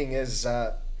point being is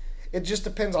it just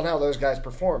depends on how those guys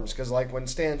perform. Because like when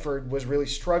Stanford was really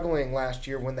struggling last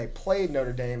year when they played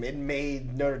Notre Dame, it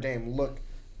made Notre Dame look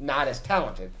not as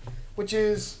talented, which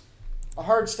is a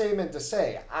hard statement to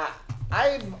say.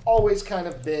 I've always kind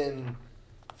of been...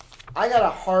 I got a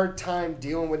hard time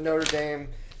dealing with Notre Dame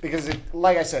because,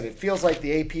 like I said, it feels like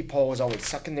the AP poll is always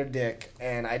sucking their dick,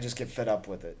 and I just get fed up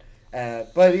with it.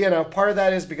 But, part of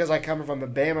that is because I come from a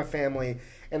Bama family,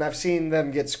 and I've seen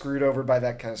them get screwed over by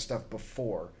that kind of stuff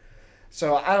before.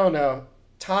 So, I don't know.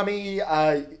 Tommy,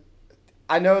 I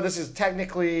know this is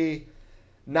technically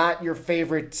not your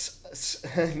favorite,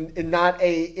 not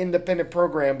a independent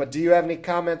program, but do you have any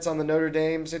comments on the Notre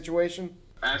Dame situation?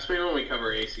 Ask me when we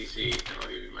cover ACC, and I'll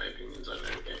give you my opinions on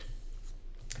Notre Dame.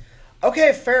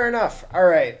 Okay, fair enough. All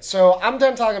right, so I'm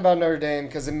done talking about Notre Dame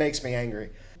because it makes me angry.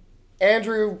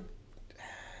 Andrew,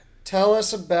 tell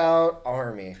us about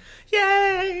Army.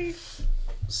 Yay!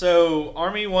 So,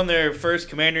 Army won their first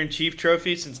Commander-in-Chief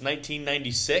trophy since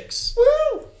 1996.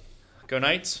 Woo! Go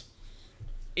Knights.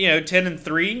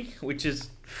 10-3, which is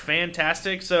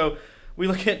fantastic. So, we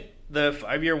look at the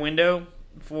 5-year window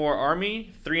for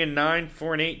Army, 3-9,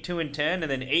 4-8, 2-10, and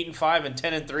then 8-5 and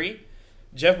 10-3.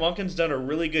 Jeff Monken's done a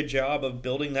really good job of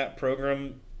building that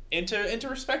program into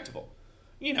respectable.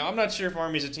 I'm not sure if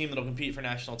Army's a team that'll compete for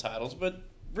national titles, but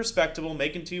respectable,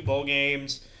 making 2 bowl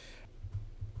games.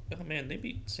 Oh man, they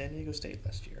beat San Diego State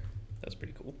last year. That was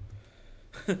pretty cool.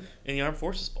 In the Armed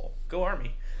Forces Bowl. Go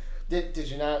Army. Did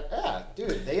you not? Yeah,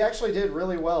 dude, they actually did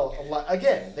really well.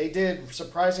 Again, they did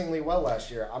surprisingly well last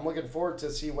year. I'm looking forward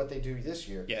to see what they do this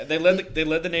year. Yeah, they led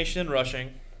the nation in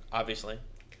rushing, obviously.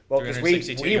 Well, because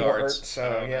we weren't,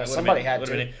 so somebody had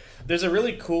to. There's a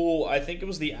really cool, I think it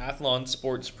was the Athlon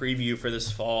Sports Preview for this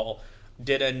fall,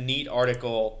 did a neat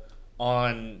article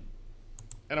on,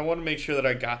 and I want to make sure that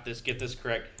I get this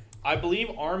correct. I believe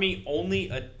Army only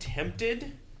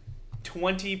attempted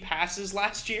 20 passes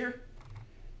last year.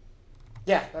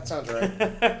 Yeah, that sounds right.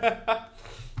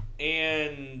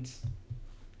 And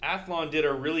Athlon did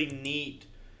a really neat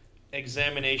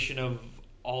examination of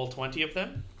all 20 of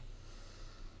them,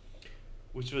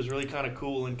 which was really kind of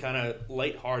cool and kind of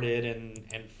lighthearted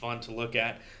and fun to look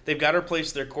at. They've got to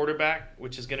replace their quarterback,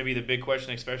 which is going to be the big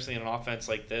question, especially in an offense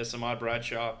like this. Ahmad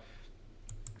Bradshaw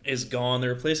is gone.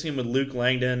 They're replacing him with Luke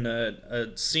Langdon,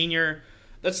 a senior.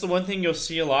 That's the one thing you'll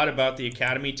see a lot about the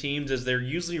academy teams is they're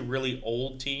usually really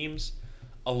old teams.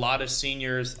 A lot of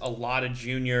seniors, a lot of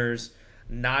juniors,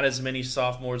 not as many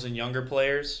sophomores and younger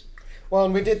players. Well,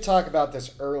 and we did talk about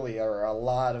this earlier. A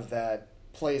lot of that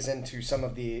plays into some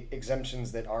of the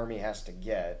exemptions that Army has to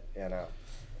get,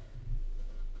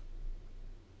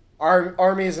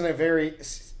 Army is in a very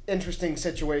interesting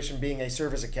situation being a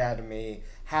service academy,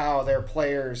 how their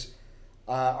players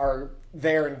are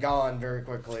there and gone very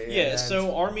quickly. Yeah,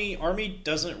 so Army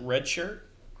doesn't redshirt.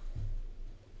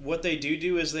 What they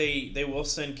do is they will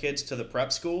send kids to the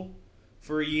prep school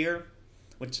for a year,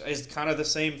 which is kind of the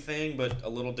same thing but a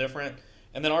little different.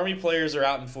 And then Army players are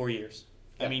out in 4 years.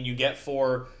 Yep. I mean, you get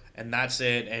 4, and that's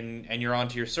it, and you're on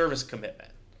to your service commitment.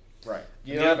 Right.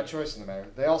 You don't have a choice in the matter.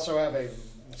 They also have a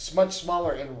much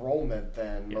smaller enrollment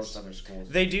than most other schools.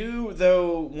 They do,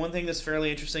 though. One thing that's fairly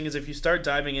interesting is if you start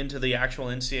diving into the actual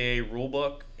NCAA rule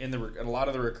book in a lot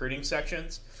of the recruiting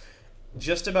sections,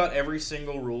 just about every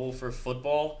single rule for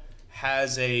football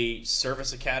has a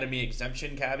service academy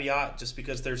exemption caveat just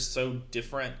because they're so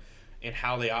different in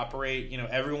how they operate.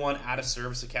 Everyone at a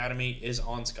service academy is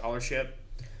on scholarship.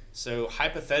 So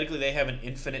hypothetically, they have an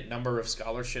infinite number of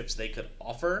scholarships they could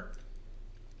offer,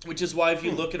 which is why if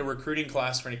you look at a recruiting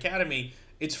class for an academy,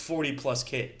 it's 40-plus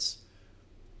kids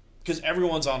because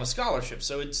everyone's on a scholarship.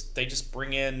 So they just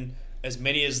bring in as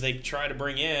many as they try to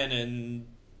bring in and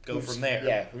go from there.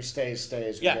 Yeah, who stays. Who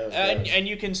goes. And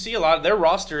you can see a lot. Their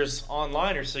rosters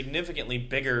online are significantly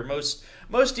bigger. Most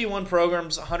D1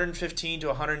 programs, 115 to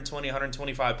 120,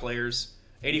 125 players,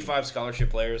 85 scholarship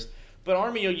players. But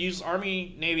Army, you'll use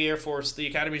Army, Navy, Air Force, the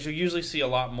academies, you'll usually see a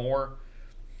lot more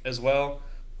as well.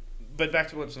 But back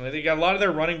to what I'm saying, they got a lot of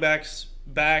their running backs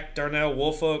back. Darnell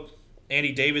Woolfolk,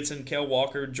 Andy Davidson, Kel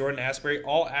Walker, Jordan Asbury,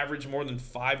 all averaged more than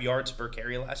 5 yards per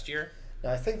carry last year.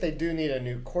 Now, I think they do need a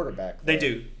new quarterback. They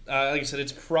do. Like I said,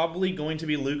 it's probably going to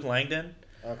be Luke Langdon.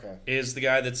 Okay. Is the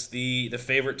guy that's the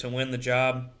favorite to win the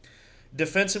job.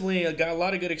 Defensively, got a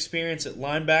lot of good experience at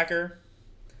linebacker.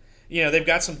 They've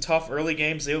got some tough early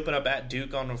games. They open up at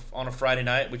Duke on a Friday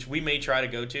night, which we may try to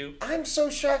go to. I'm so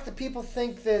shocked that people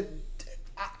think that...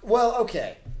 Well,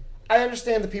 okay. I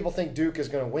understand that people think Duke is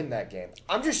going to win that game.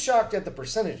 I'm just shocked at the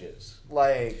percentages.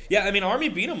 Yeah, I mean, Army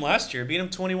beat them last year. Beat them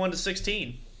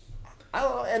 21-16. I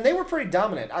don't know, and they were pretty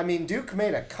dominant. I mean, Duke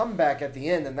made a comeback at the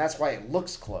end, and that's why it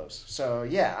looks close. So,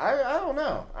 yeah, I don't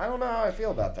know. I don't know how I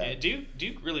feel about that. Yeah,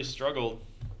 Duke really struggled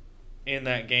in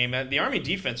that game. The Army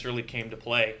defense really came to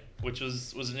play, which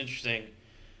was an interesting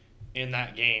in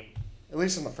that game. At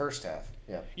least in the first half,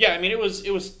 yeah. Yeah, I mean, it was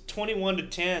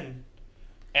 21-10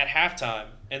 at halftime,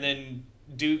 and then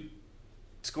Duke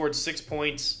scored 6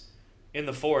 points in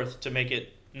the fourth to make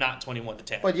it not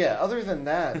 21-10. But yeah, other than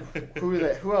that,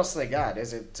 who else they got?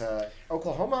 Is it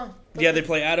Oklahoma? Yeah, they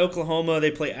play at Oklahoma.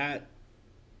 They play at.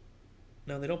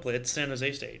 No, they don't play. It's San Jose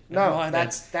State. No,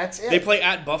 that's it. They play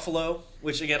at Buffalo,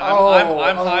 which again, I'm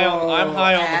high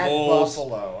on the Bulls.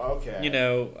 Buffalo, okay. You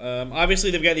know,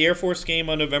 obviously they've got the Air Force game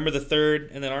on November the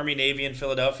 3rd, and then Army Navy in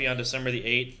Philadelphia on December the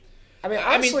 8th. I mean,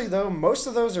 honestly, though, most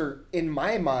of those are, in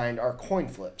my mind, are coin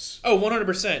flips. Oh,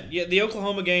 100%. Yeah, the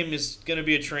Oklahoma game is going to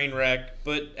be a train wreck,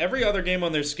 but every other game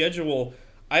on their schedule,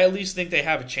 I at least think they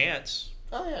have a chance.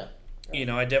 Oh, yeah. You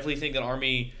know, I definitely think that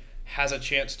Army has a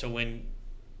chance to win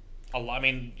a lot. I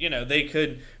mean, you know, they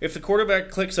could, if the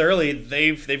quarterback clicks early,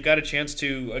 they've got a chance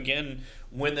to, again,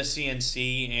 win the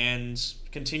CNC and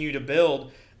continue to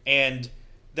build. And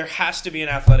there has to be an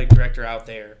athletic director out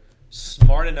there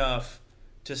smart enough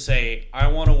to say, I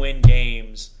want to win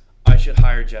games, I should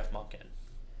hire Jeff Monken.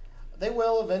 They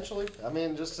will eventually. I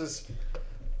mean, just as...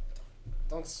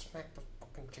 Don't smack the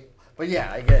fucking table. But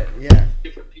yeah, I get it, yeah.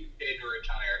 For PJ to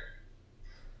retire.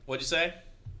 What'd you say?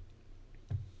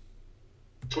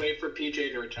 Let's wait for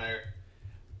PJ to retire.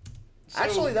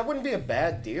 Actually, that wouldn't be a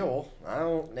bad deal. I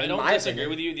don't disagree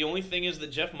with you. The only thing is that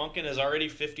Jeff Monken is already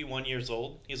 51 years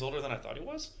old. He's older than I thought he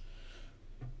was.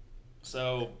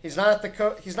 So he's not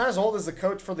he's not as old as the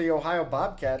coach for the Ohio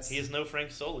Bobcats. He is no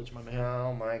Frank Solich, my man.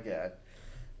 Oh my God.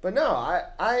 But no,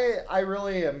 I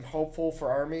really am hopeful for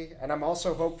Army, and I'm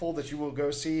also hopeful that you will go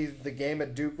see the game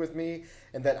at Duke with me,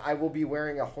 and that I will be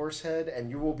wearing a horse head and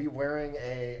you will be wearing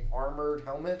a armored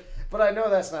helmet. But I know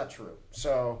that's not true,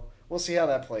 so we'll see how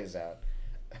that plays out.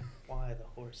 Why the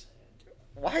horse head?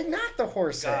 Why not the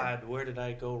horse head? God, where did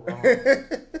I go wrong?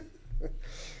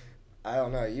 I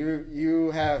don't know. You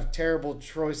have terrible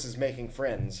choices making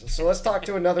friends. So let's talk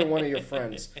to another one of your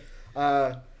friends.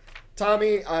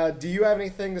 Tommy, do you have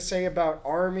anything to say about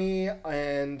Army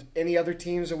and any other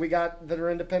teams that we got that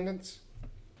are independents?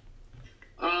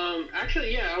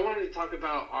 Actually, yeah, I wanted to talk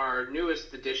about our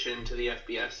newest addition to the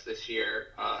FBS this year,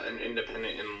 an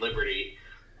Independent and Liberty.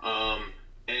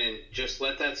 And just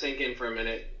let that sink in for a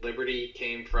minute. Liberty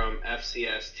came from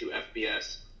FCS to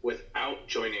FBS without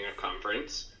joining a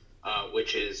conference.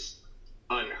 Which is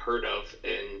unheard of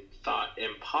and thought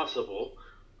impossible.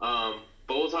 But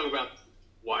we'll talk about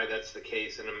why that's the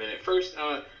case in a minute. First,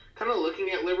 kind of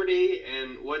looking at Liberty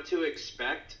and what to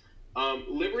expect.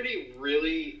 Liberty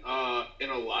really, in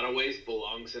a lot of ways,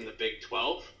 belongs in the Big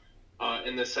 12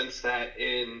 in the sense that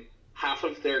in half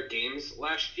of their games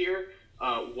last year,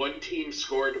 one team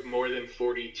scored more than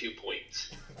 42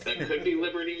 points. That could be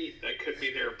Liberty. That could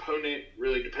be their opponent.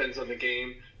 Really depends on the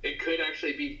game. It could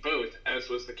actually be both, as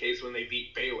was the case when they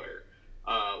beat Baylor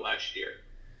last year.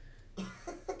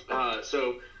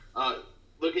 So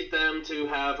look at them to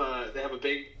have they have a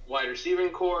big wide receiving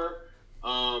core.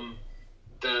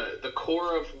 The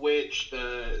core of which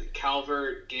the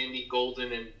Calvert, Gandy,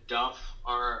 Golden, and Duff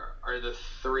are the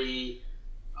three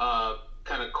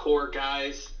kind of core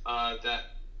guys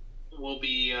that will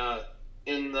be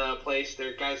in the place.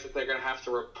 They're guys that they're going to have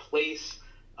to replace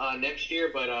next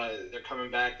year, but they're coming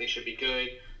back. They should be good.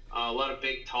 A lot of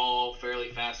big, tall, fairly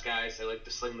fast guys. They like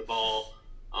to sling the ball.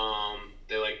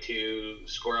 They like to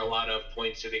score a lot of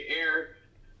points to the air.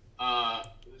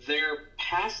 Their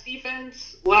pass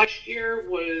defense last year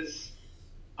was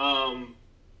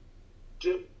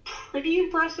pretty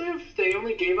impressive. They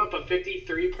only gave up a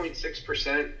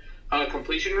 53.6%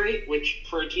 completion rate, which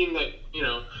for a team that, you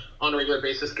know, on a regular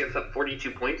basis gives up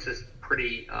 42 points is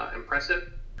pretty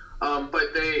impressive.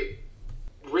 But they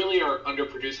really are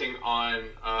underproducing on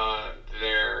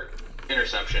their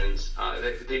interceptions.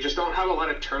 They just don't have a lot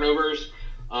of turnovers.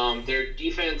 Their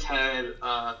defense had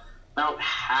about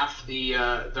half the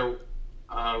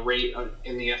rate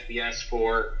in the FBS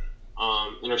for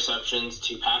interceptions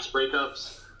to pass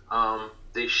breakups.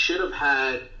 They should have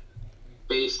had,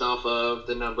 based off of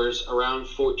the numbers, around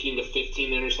 14 to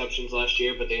 15 interceptions last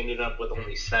year, but they ended up with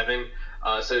only 7.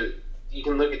 So you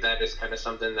can look at that as kind of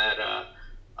something that,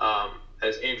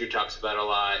 as Andrew talks about a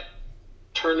lot,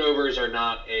 turnovers are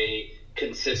not a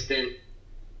consistent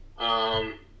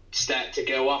stat to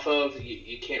go off of.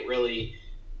 You can't really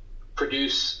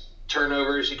produce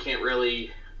turnovers. You can't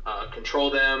really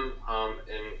control them,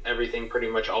 and everything pretty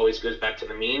much always goes back to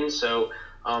the mean. So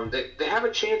they have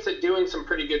a chance at doing some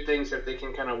pretty good things if they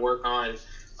can kind of work on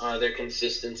their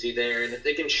consistency there. And if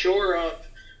they can shore up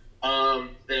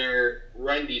their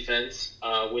run defense,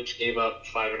 which gave up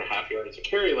 5.5 yards a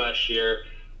carry last year,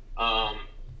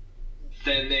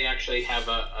 then they actually have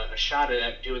a shot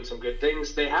at doing some good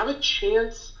things. They have a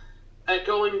chance at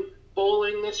going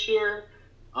bowling this year.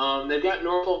 They've got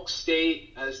Norfolk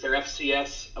State as their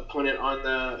FCS opponent on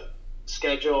the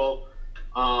schedule.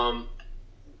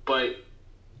 But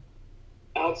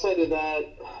outside of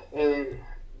that,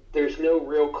 there's no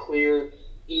real clear,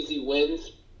 easy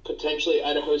wins. Potentially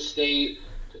Idaho State,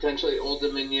 potentially Old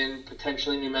Dominion,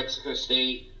 potentially New Mexico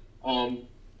State,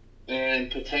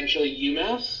 and potentially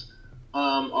UMass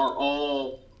are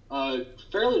all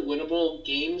fairly winnable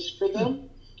games for them.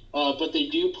 But they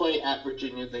do play at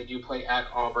Virginia, they do play at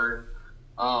Auburn,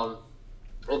 and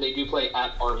they do play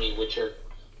at Army, which are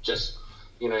just,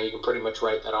 you can pretty much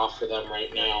write that off for them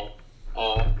right now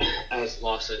as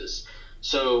losses.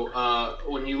 So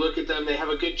when you look at them, they have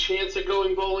a good chance at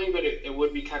going bowling, but it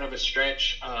would be kind of a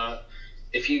stretch.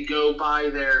 If you go by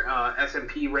their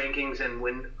S&P rankings and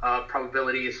win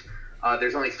probabilities,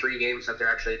 there's only 3 games that they're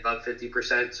actually above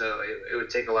 50%, so it would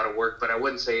take a lot of work, but I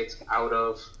wouldn't say it's out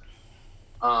of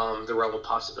the realm of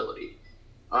possibility.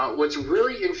 What's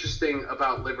really interesting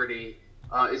about Liberty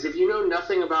is if you know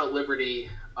nothing about Liberty,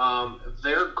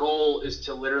 their goal is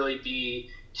to literally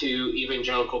be to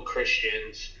evangelical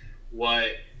Christians what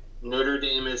Notre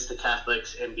Dame is to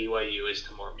Catholics and BYU is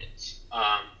to Mormons.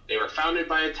 They were founded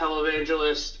by a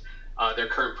televangelist. Their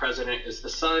current president is the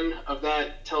son of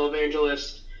that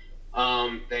televangelist.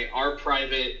 They are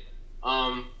private,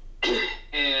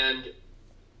 and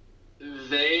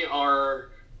they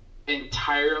are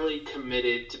entirely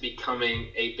committed to becoming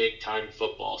a big-time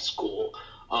football school,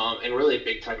 and really a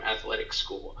big-time athletic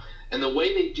school. And the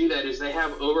way they do that is they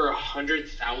have over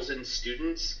 100,000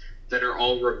 students that are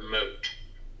all remote.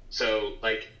 So,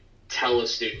 like,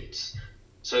 tele-students.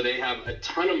 So they have a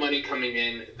ton of money coming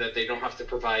in that they don't have to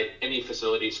provide any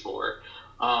facilities for.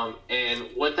 And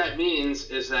what that means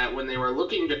is that when they were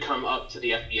looking to come up to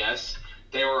the FBS,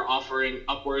 they were offering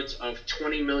upwards of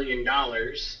 $20 million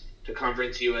to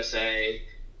Conference USA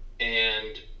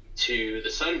and to the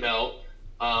Sunbelt,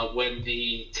 when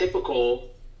the typical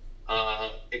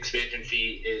expansion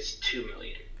fee is $2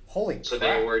 million. Holy crap. So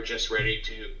they were just ready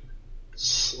to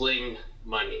sling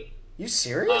money. You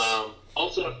serious?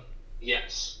 Also,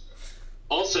 yes.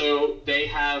 Also, they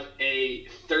have a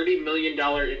 $30 million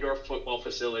indoor football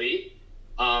facility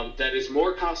that is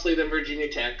more costly than Virginia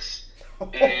Tech's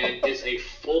and is a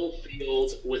full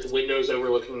field with windows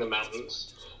overlooking the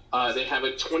mountains. They have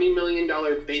a $20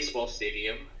 million baseball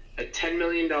stadium, a $10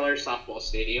 million softball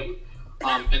stadium,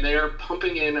 and they are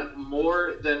pumping in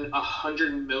more than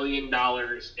 $100 million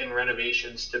in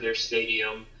renovations to their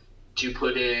stadium to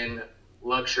put in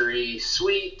luxury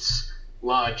suites,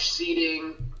 lodge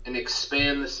seating, and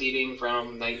expand the seating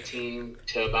from 19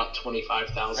 to about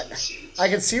 25,000 seats. I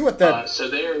can see what that... So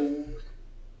they're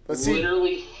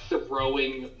literally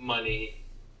throwing money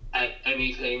at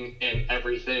anything and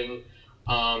everything.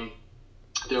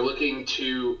 They're looking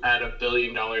to add $1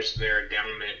 billion to their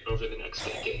endowment over the next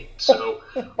decade. So,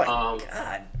 oh my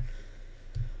God.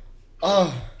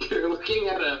 Oh. You're looking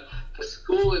at a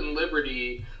school in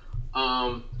Liberty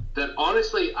that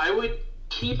honestly, I would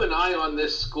keep an eye on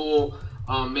this school.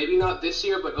 Maybe not this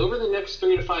year, but over the next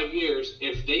 3 to 5 years,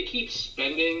 if they keep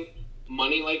spending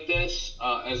money like this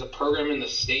as a program in the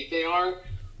state they are,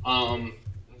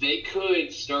 they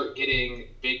could start getting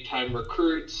big-time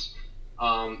recruits.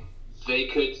 They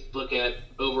could look at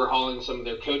overhauling some of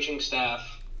their coaching staff.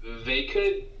 They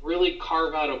could really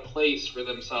carve out a place for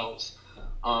themselves.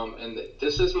 And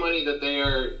this is money that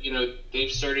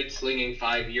they've started slinging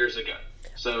 5 years ago.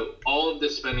 So all of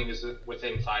this spending is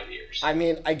within 5 years. I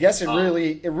mean, I guess it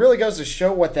really goes to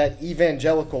show what that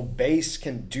evangelical base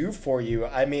can do for you.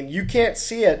 I mean, you can't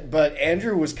see it, but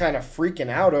Andrew was kind of freaking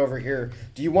out over here.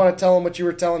 Do you want to tell him what you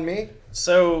were telling me?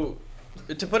 So,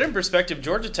 to put in perspective,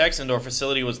 Georgia Tech's indoor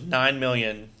facility was $9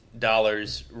 million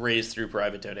raised through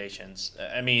private donations.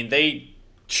 I mean, they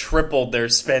tripled their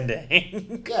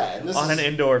spending on an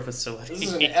indoor facility. This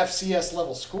is an FCS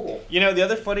level school. You know, the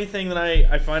other funny thing that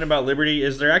I find about Liberty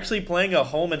is they're actually playing a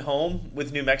home and home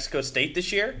with New Mexico State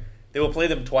this year. They will play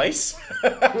them twice.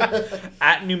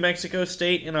 At New Mexico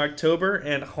State in October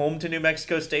and home to New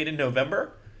Mexico State in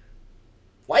November.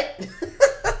 What?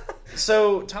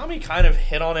 So Tommy kind of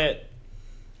hit on it.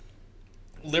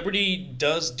 Liberty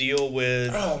does deal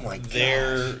with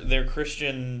their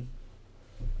Christian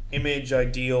image,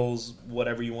 ideals,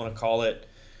 whatever you want to call it,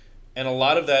 And a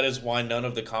lot of that is why none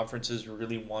of the conferences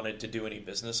really wanted to do any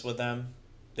business with them.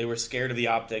 They were scared of the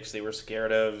optics. They were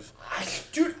scared of...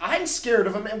 Dude, I'm scared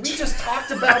of him, and we just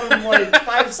talked about him like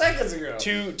 5 seconds ago.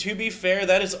 To be fair,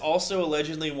 that is also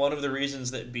allegedly one of the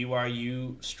reasons that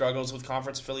BYU struggles with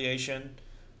conference affiliation.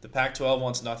 The Pac-12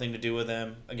 wants nothing to do with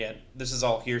them. Again, this is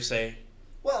all hearsay.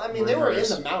 Well, I mean, they were in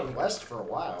the Mountain West for a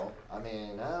while. I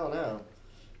mean, I don't know.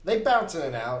 They bounce in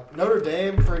and out. Notre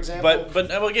Dame, for example.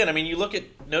 But again, I mean, you look at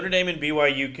Notre Dame and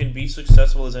BYU can be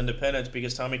successful as independents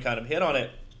because Tommy kind of hit on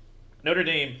it. Notre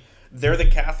Dame, they're the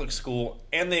Catholic school,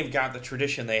 and they've got the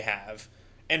tradition they have.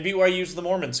 And BYU's the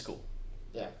Mormon school.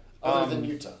 Yeah, other than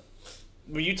Utah.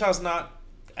 Well, Utah's not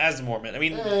as Mormon.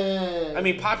 I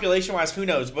mean, population-wise, who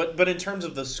knows? But in terms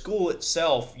of the school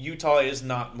itself, Utah is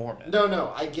not Mormon.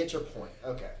 No, I get your point.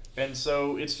 Okay. And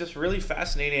so it's just really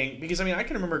fascinating because, I mean, I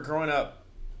can remember growing up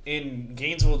in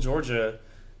Gainesville, Georgia,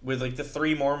 with like the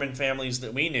 3 Mormon families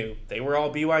that we knew. They were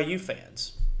all BYU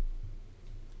fans.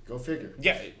 Go figure.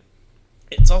 Yeah.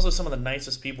 It's also some of the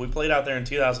nicest people. We played out there in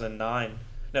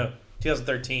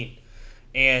 2013.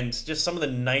 And just some of the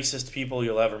nicest people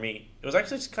you'll ever meet. It was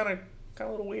actually just kind of a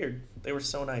little weird. They were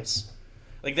so nice.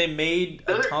 Like, they made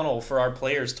a tunnel for our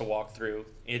players to walk through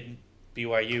in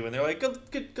BYU. And they're like,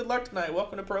 good luck tonight.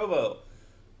 Welcome to Provo.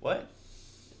 What?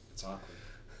 It's awkward.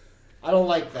 I don't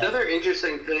like that. Another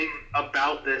interesting thing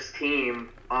about this team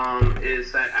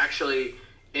is that actually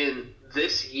in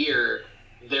this year,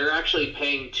 they're actually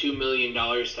paying $2 million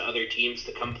to other teams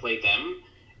to come play them.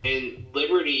 And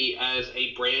Liberty, as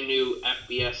a brand new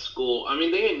FBS school, I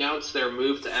mean, they announced their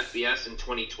move to FBS in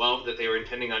 2012 that they were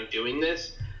intending on doing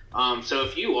this. So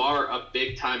if you are a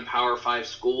big-time Power 5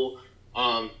 school,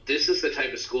 this is the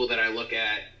type of school that I look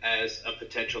at as a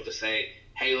potential to say,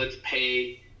 hey, let's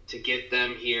pay to get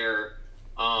them here.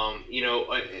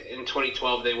 In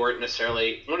 2012, they weren't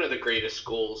necessarily one of the greatest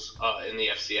schools in the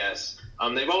FCS.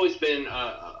 They've always been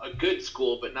a good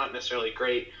school, but not necessarily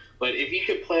great. But if you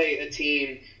could play a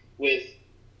team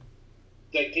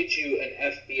that gets you an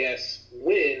FBS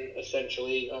win,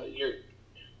 essentially,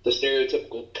 the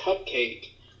stereotypical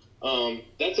cupcake,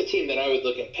 that's a team that I would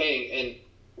look at paying. And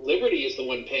Liberty is the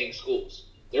one paying schools.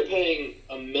 They're paying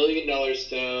 $1 million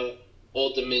to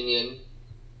Old Dominion,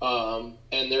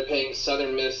 and they're paying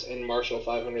Southern Miss and Marshall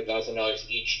 $500,000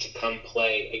 each to come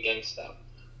play against them.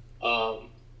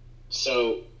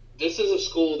 So this is a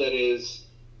school that is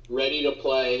ready to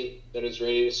play, that is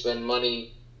ready to spend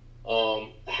money,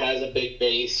 has a big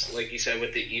base, like you said,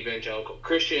 with the evangelical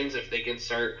Christians, if they can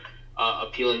start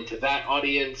appealing to that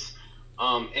audience.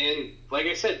 And like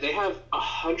I said, they have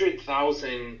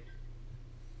 100,000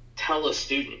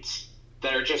 tele-students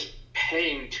that are just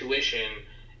paying tuition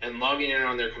and logging in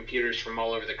on their computers from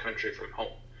all over the country from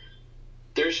home.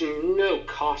 There's no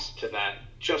cost to that,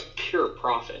 just pure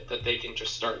profit that they can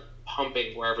just start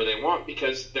pumping wherever they want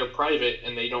because they're private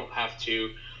and they don't have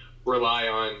to rely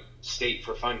on state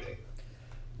for funding.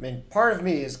 I mean, part of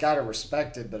me has got to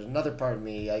respect it, but another part of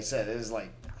me, I said, is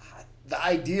like, the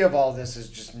idea of all this is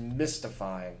just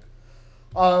mystifying.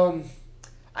 I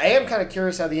am kind of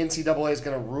curious how the NCAA is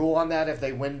going to rule on that if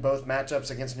they win both matchups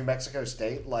against New Mexico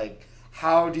State. Like,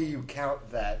 how do you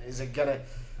count that? Is it going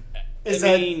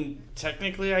to...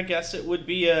 technically, I guess it would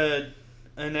be an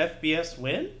FBS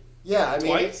win? Yeah, I mean,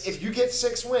 Twice? if you get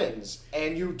 6 wins,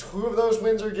 and 2 of those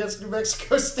wins are against New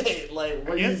Mexico State, like,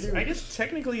 what do you do? I guess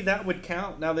technically that would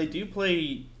count. Now, they do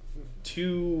play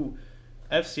 2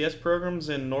 FCS programs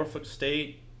in Norfolk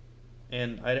State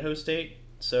and Idaho State,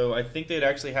 so I think they'd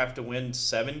actually have to win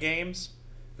 7 games,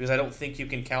 because I don't think you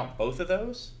can count both of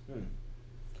those.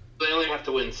 They only have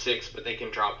to win 6, but they can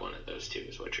drop one of those 2,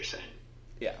 is what you're saying.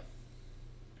 Yeah.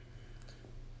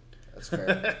 That's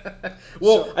fair.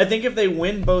 Well, I think if they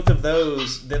win both of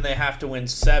those, then they have to win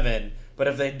 7. But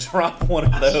if they drop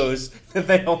one of those, then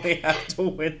they only have to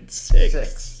win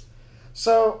 6.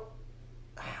 So,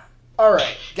 all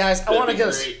right, guys, I want to get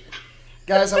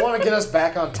us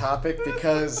back on topic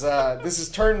because this has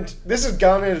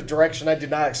gone in a direction I did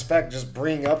not expect. Just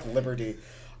bringing up Liberty.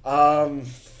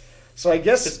 So I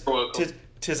guess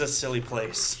tis a silly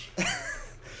place.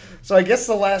 So I guess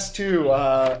the last 2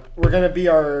 were going to be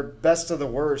our best of the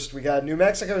worst. We got New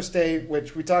Mexico State,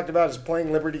 which we talked about is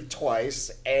playing Liberty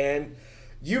twice, and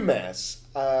UMass,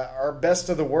 our best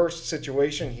of the worst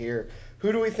situation here.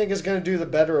 Who do we think is going to do the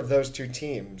better of those 2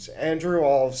 teams? Andrew,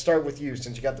 I'll start with you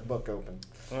since you got the book open.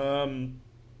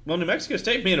 Well, New Mexico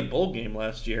State made a bowl game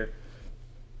last year.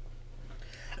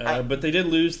 But they did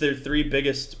lose their 3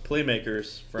 biggest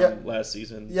playmakers from last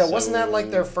season. Yeah, wasn't that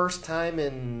like their first time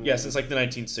in... Yeah, since like the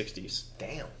 1960s.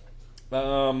 Damn.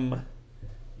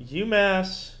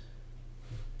 UMass,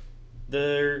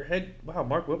 Their head... Wow,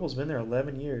 Mark Whipple's been there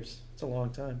 11 years. It's a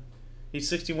long time. He's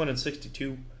 61 and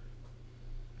 62.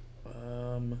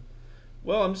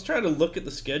 Well, I'm just trying to look at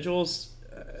the schedules.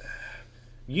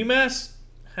 UMass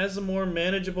has a more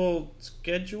manageable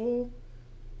schedule.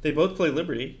 They both play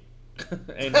Liberty.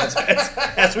 And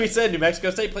as we said, New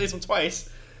Mexico State plays them twice.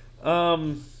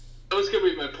 That was going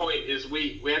to be my point, is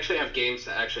we actually have games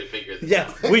to actually figure this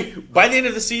out. By the end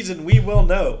of the season, we will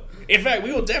know. In fact,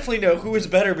 we will definitely know who is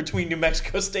better between New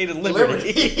Mexico State and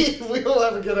Liberty. We will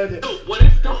have a good idea. What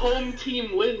if the home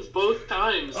team wins both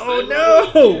times? Oh,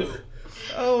 no!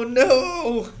 Oh,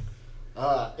 no!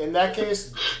 In that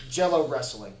case, Jello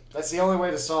wrestling. That's the only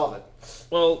way to solve it.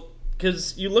 Well,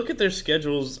 because you look at their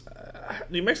schedules,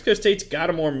 New Mexico State's got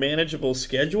a more manageable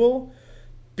schedule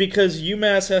because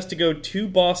UMass has to go to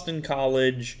Boston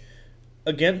College,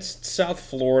 against South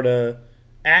Florida,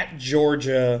 at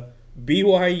Georgia,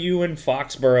 BYU and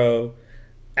Foxborough,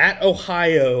 at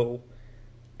Ohio,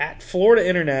 at Florida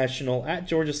International, at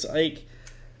Georgia.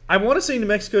 I want to say New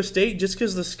Mexico State just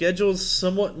because the schedule is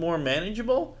somewhat more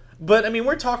manageable. But, I mean,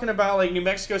 we're talking about, like, New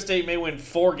Mexico State may win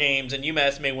 4 games and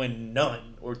UMass may win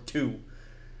none or 2.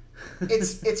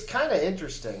 It's kind of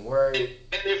interesting. Where and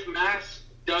if Mass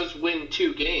does win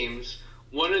 2 games,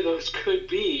 one of those could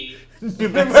be New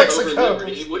Mexico,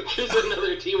 Liberty, which is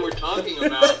another team we're talking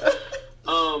about.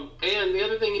 And the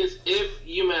other thing is, if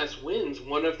UMass wins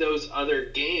one of those other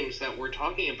games that we're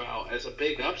talking about as a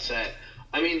big upset,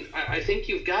 I mean, I think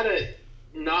you've got to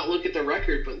not look at the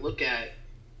record, but look at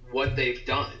what they've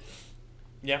done.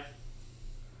 Yeah.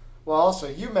 Well,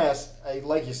 also, UMass,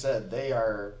 like you said, they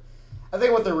are... I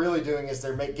think what they're really doing is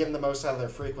they're getting the most out of their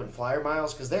frequent flyer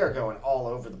miles because they are going all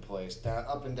over the place,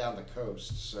 up and down the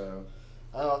coast. So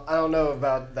I don't know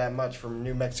about that much from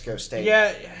New Mexico State.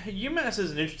 Yeah, UMass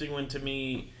is an interesting one to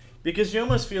me because you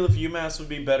almost feel if UMass would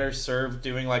be better served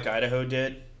doing like Idaho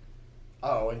did.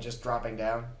 Oh, and just dropping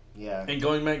down? Yeah. And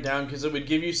going back down because it would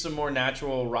give you some more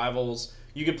natural rivals.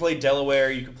 You could play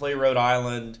Delaware, you could play Rhode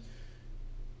Island.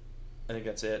 I think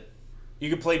that's it. You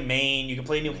could play Maine, you could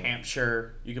play New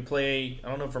Hampshire, you could play, I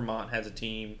don't know if Vermont has a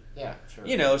team. Yeah, sure.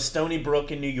 You know, Stony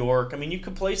Brook in New York. I mean, you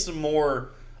could play some more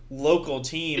local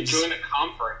teams. Join a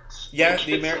conference. Yeah,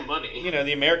 some money.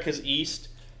 The America's East.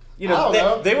 You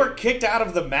know, they were kicked out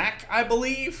of the MAC, I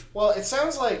believe. Well, it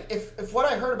sounds like if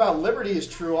what I heard about Liberty is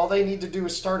true, all they need to do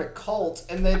is start a cult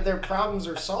and then their problems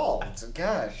are solved.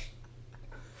 Gosh.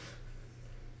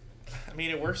 I mean,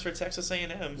 it works for Texas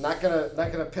A&M. Not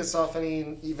gonna piss off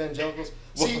any evangelicals.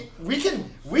 See, we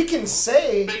can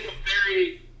say make a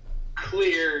very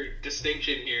clear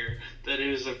distinction here that it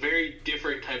is a very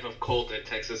different type of cult at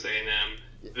Texas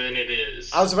A&M than it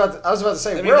is. I was about to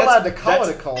say we're allowed to call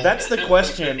it a cult. That's the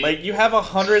question. Like, you have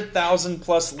 100,000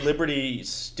 plus Liberty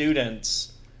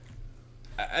students.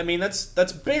 I mean,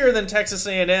 that's bigger than Texas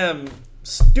A&M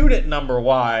student number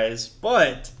wise,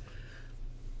 but.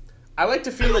 I like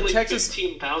to feel that Texas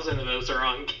 15,000 of those are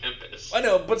on campus. I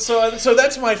know, but so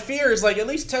that's my fear is like at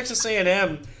least Texas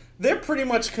A&M, they're pretty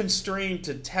much constrained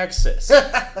to Texas.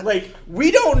 Like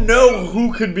we don't know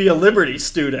who could be a Liberty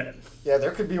student. Yeah,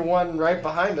 there could be one right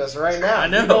behind us right now. I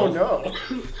know. We don't know.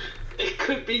 It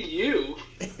could be you.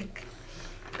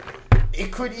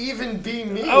 It could even be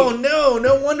me. Oh no!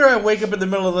 No wonder I wake up in the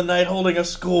middle of the night holding a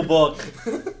school book.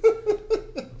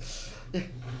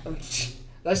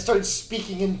 I started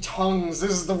speaking in tongues.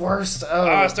 This is the worst.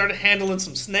 I started handling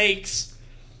some snakes.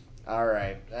 All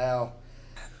right. Well,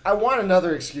 I want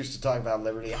another excuse to talk about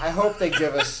Liberty. I hope they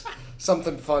give us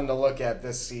something fun to look at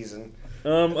this season.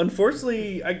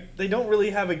 Unfortunately, they don't really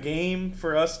have a game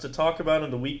for us to talk about in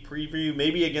the week preview.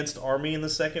 Maybe against Army in the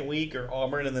second week or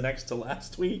Auburn in the next to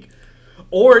last week.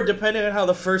 Or, depending on how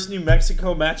the first New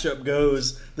Mexico matchup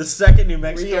goes, the second New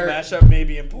Mexico matchup may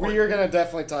be important. We are going to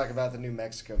definitely talk about the New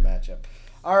Mexico matchup.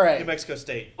 All right. New Mexico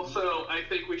State. Also, I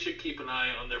think we should keep an eye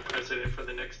on their president for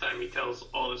the next time he tells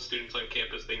all the students on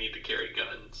campus they need to carry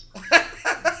guns.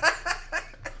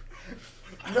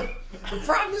 No, the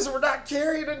problem is we're not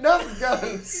carrying enough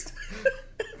guns.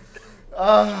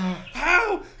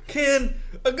 How can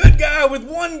a good guy with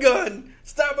 1 gun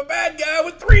stop a bad guy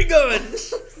with 3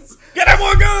 guns? Get him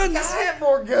more guns! Get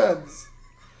more guns!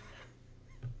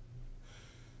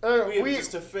 We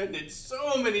just offended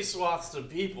so many swaths of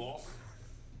people.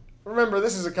 Remember,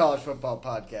 this is a college football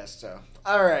podcast, so.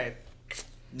 All right.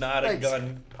 Not a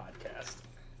gun podcast.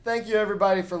 Thank you,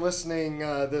 everybody, for listening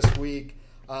this week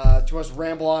to us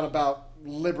ramble on about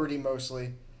Liberty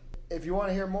mostly. If you want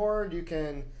to hear more, you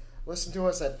can listen to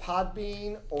us at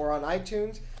Podbean or on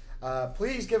iTunes.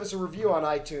 Please give us a review on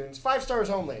iTunes. 5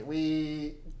 stars only.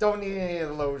 We don't need any of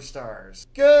the low stars.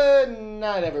 Good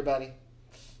night, everybody.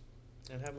 and have a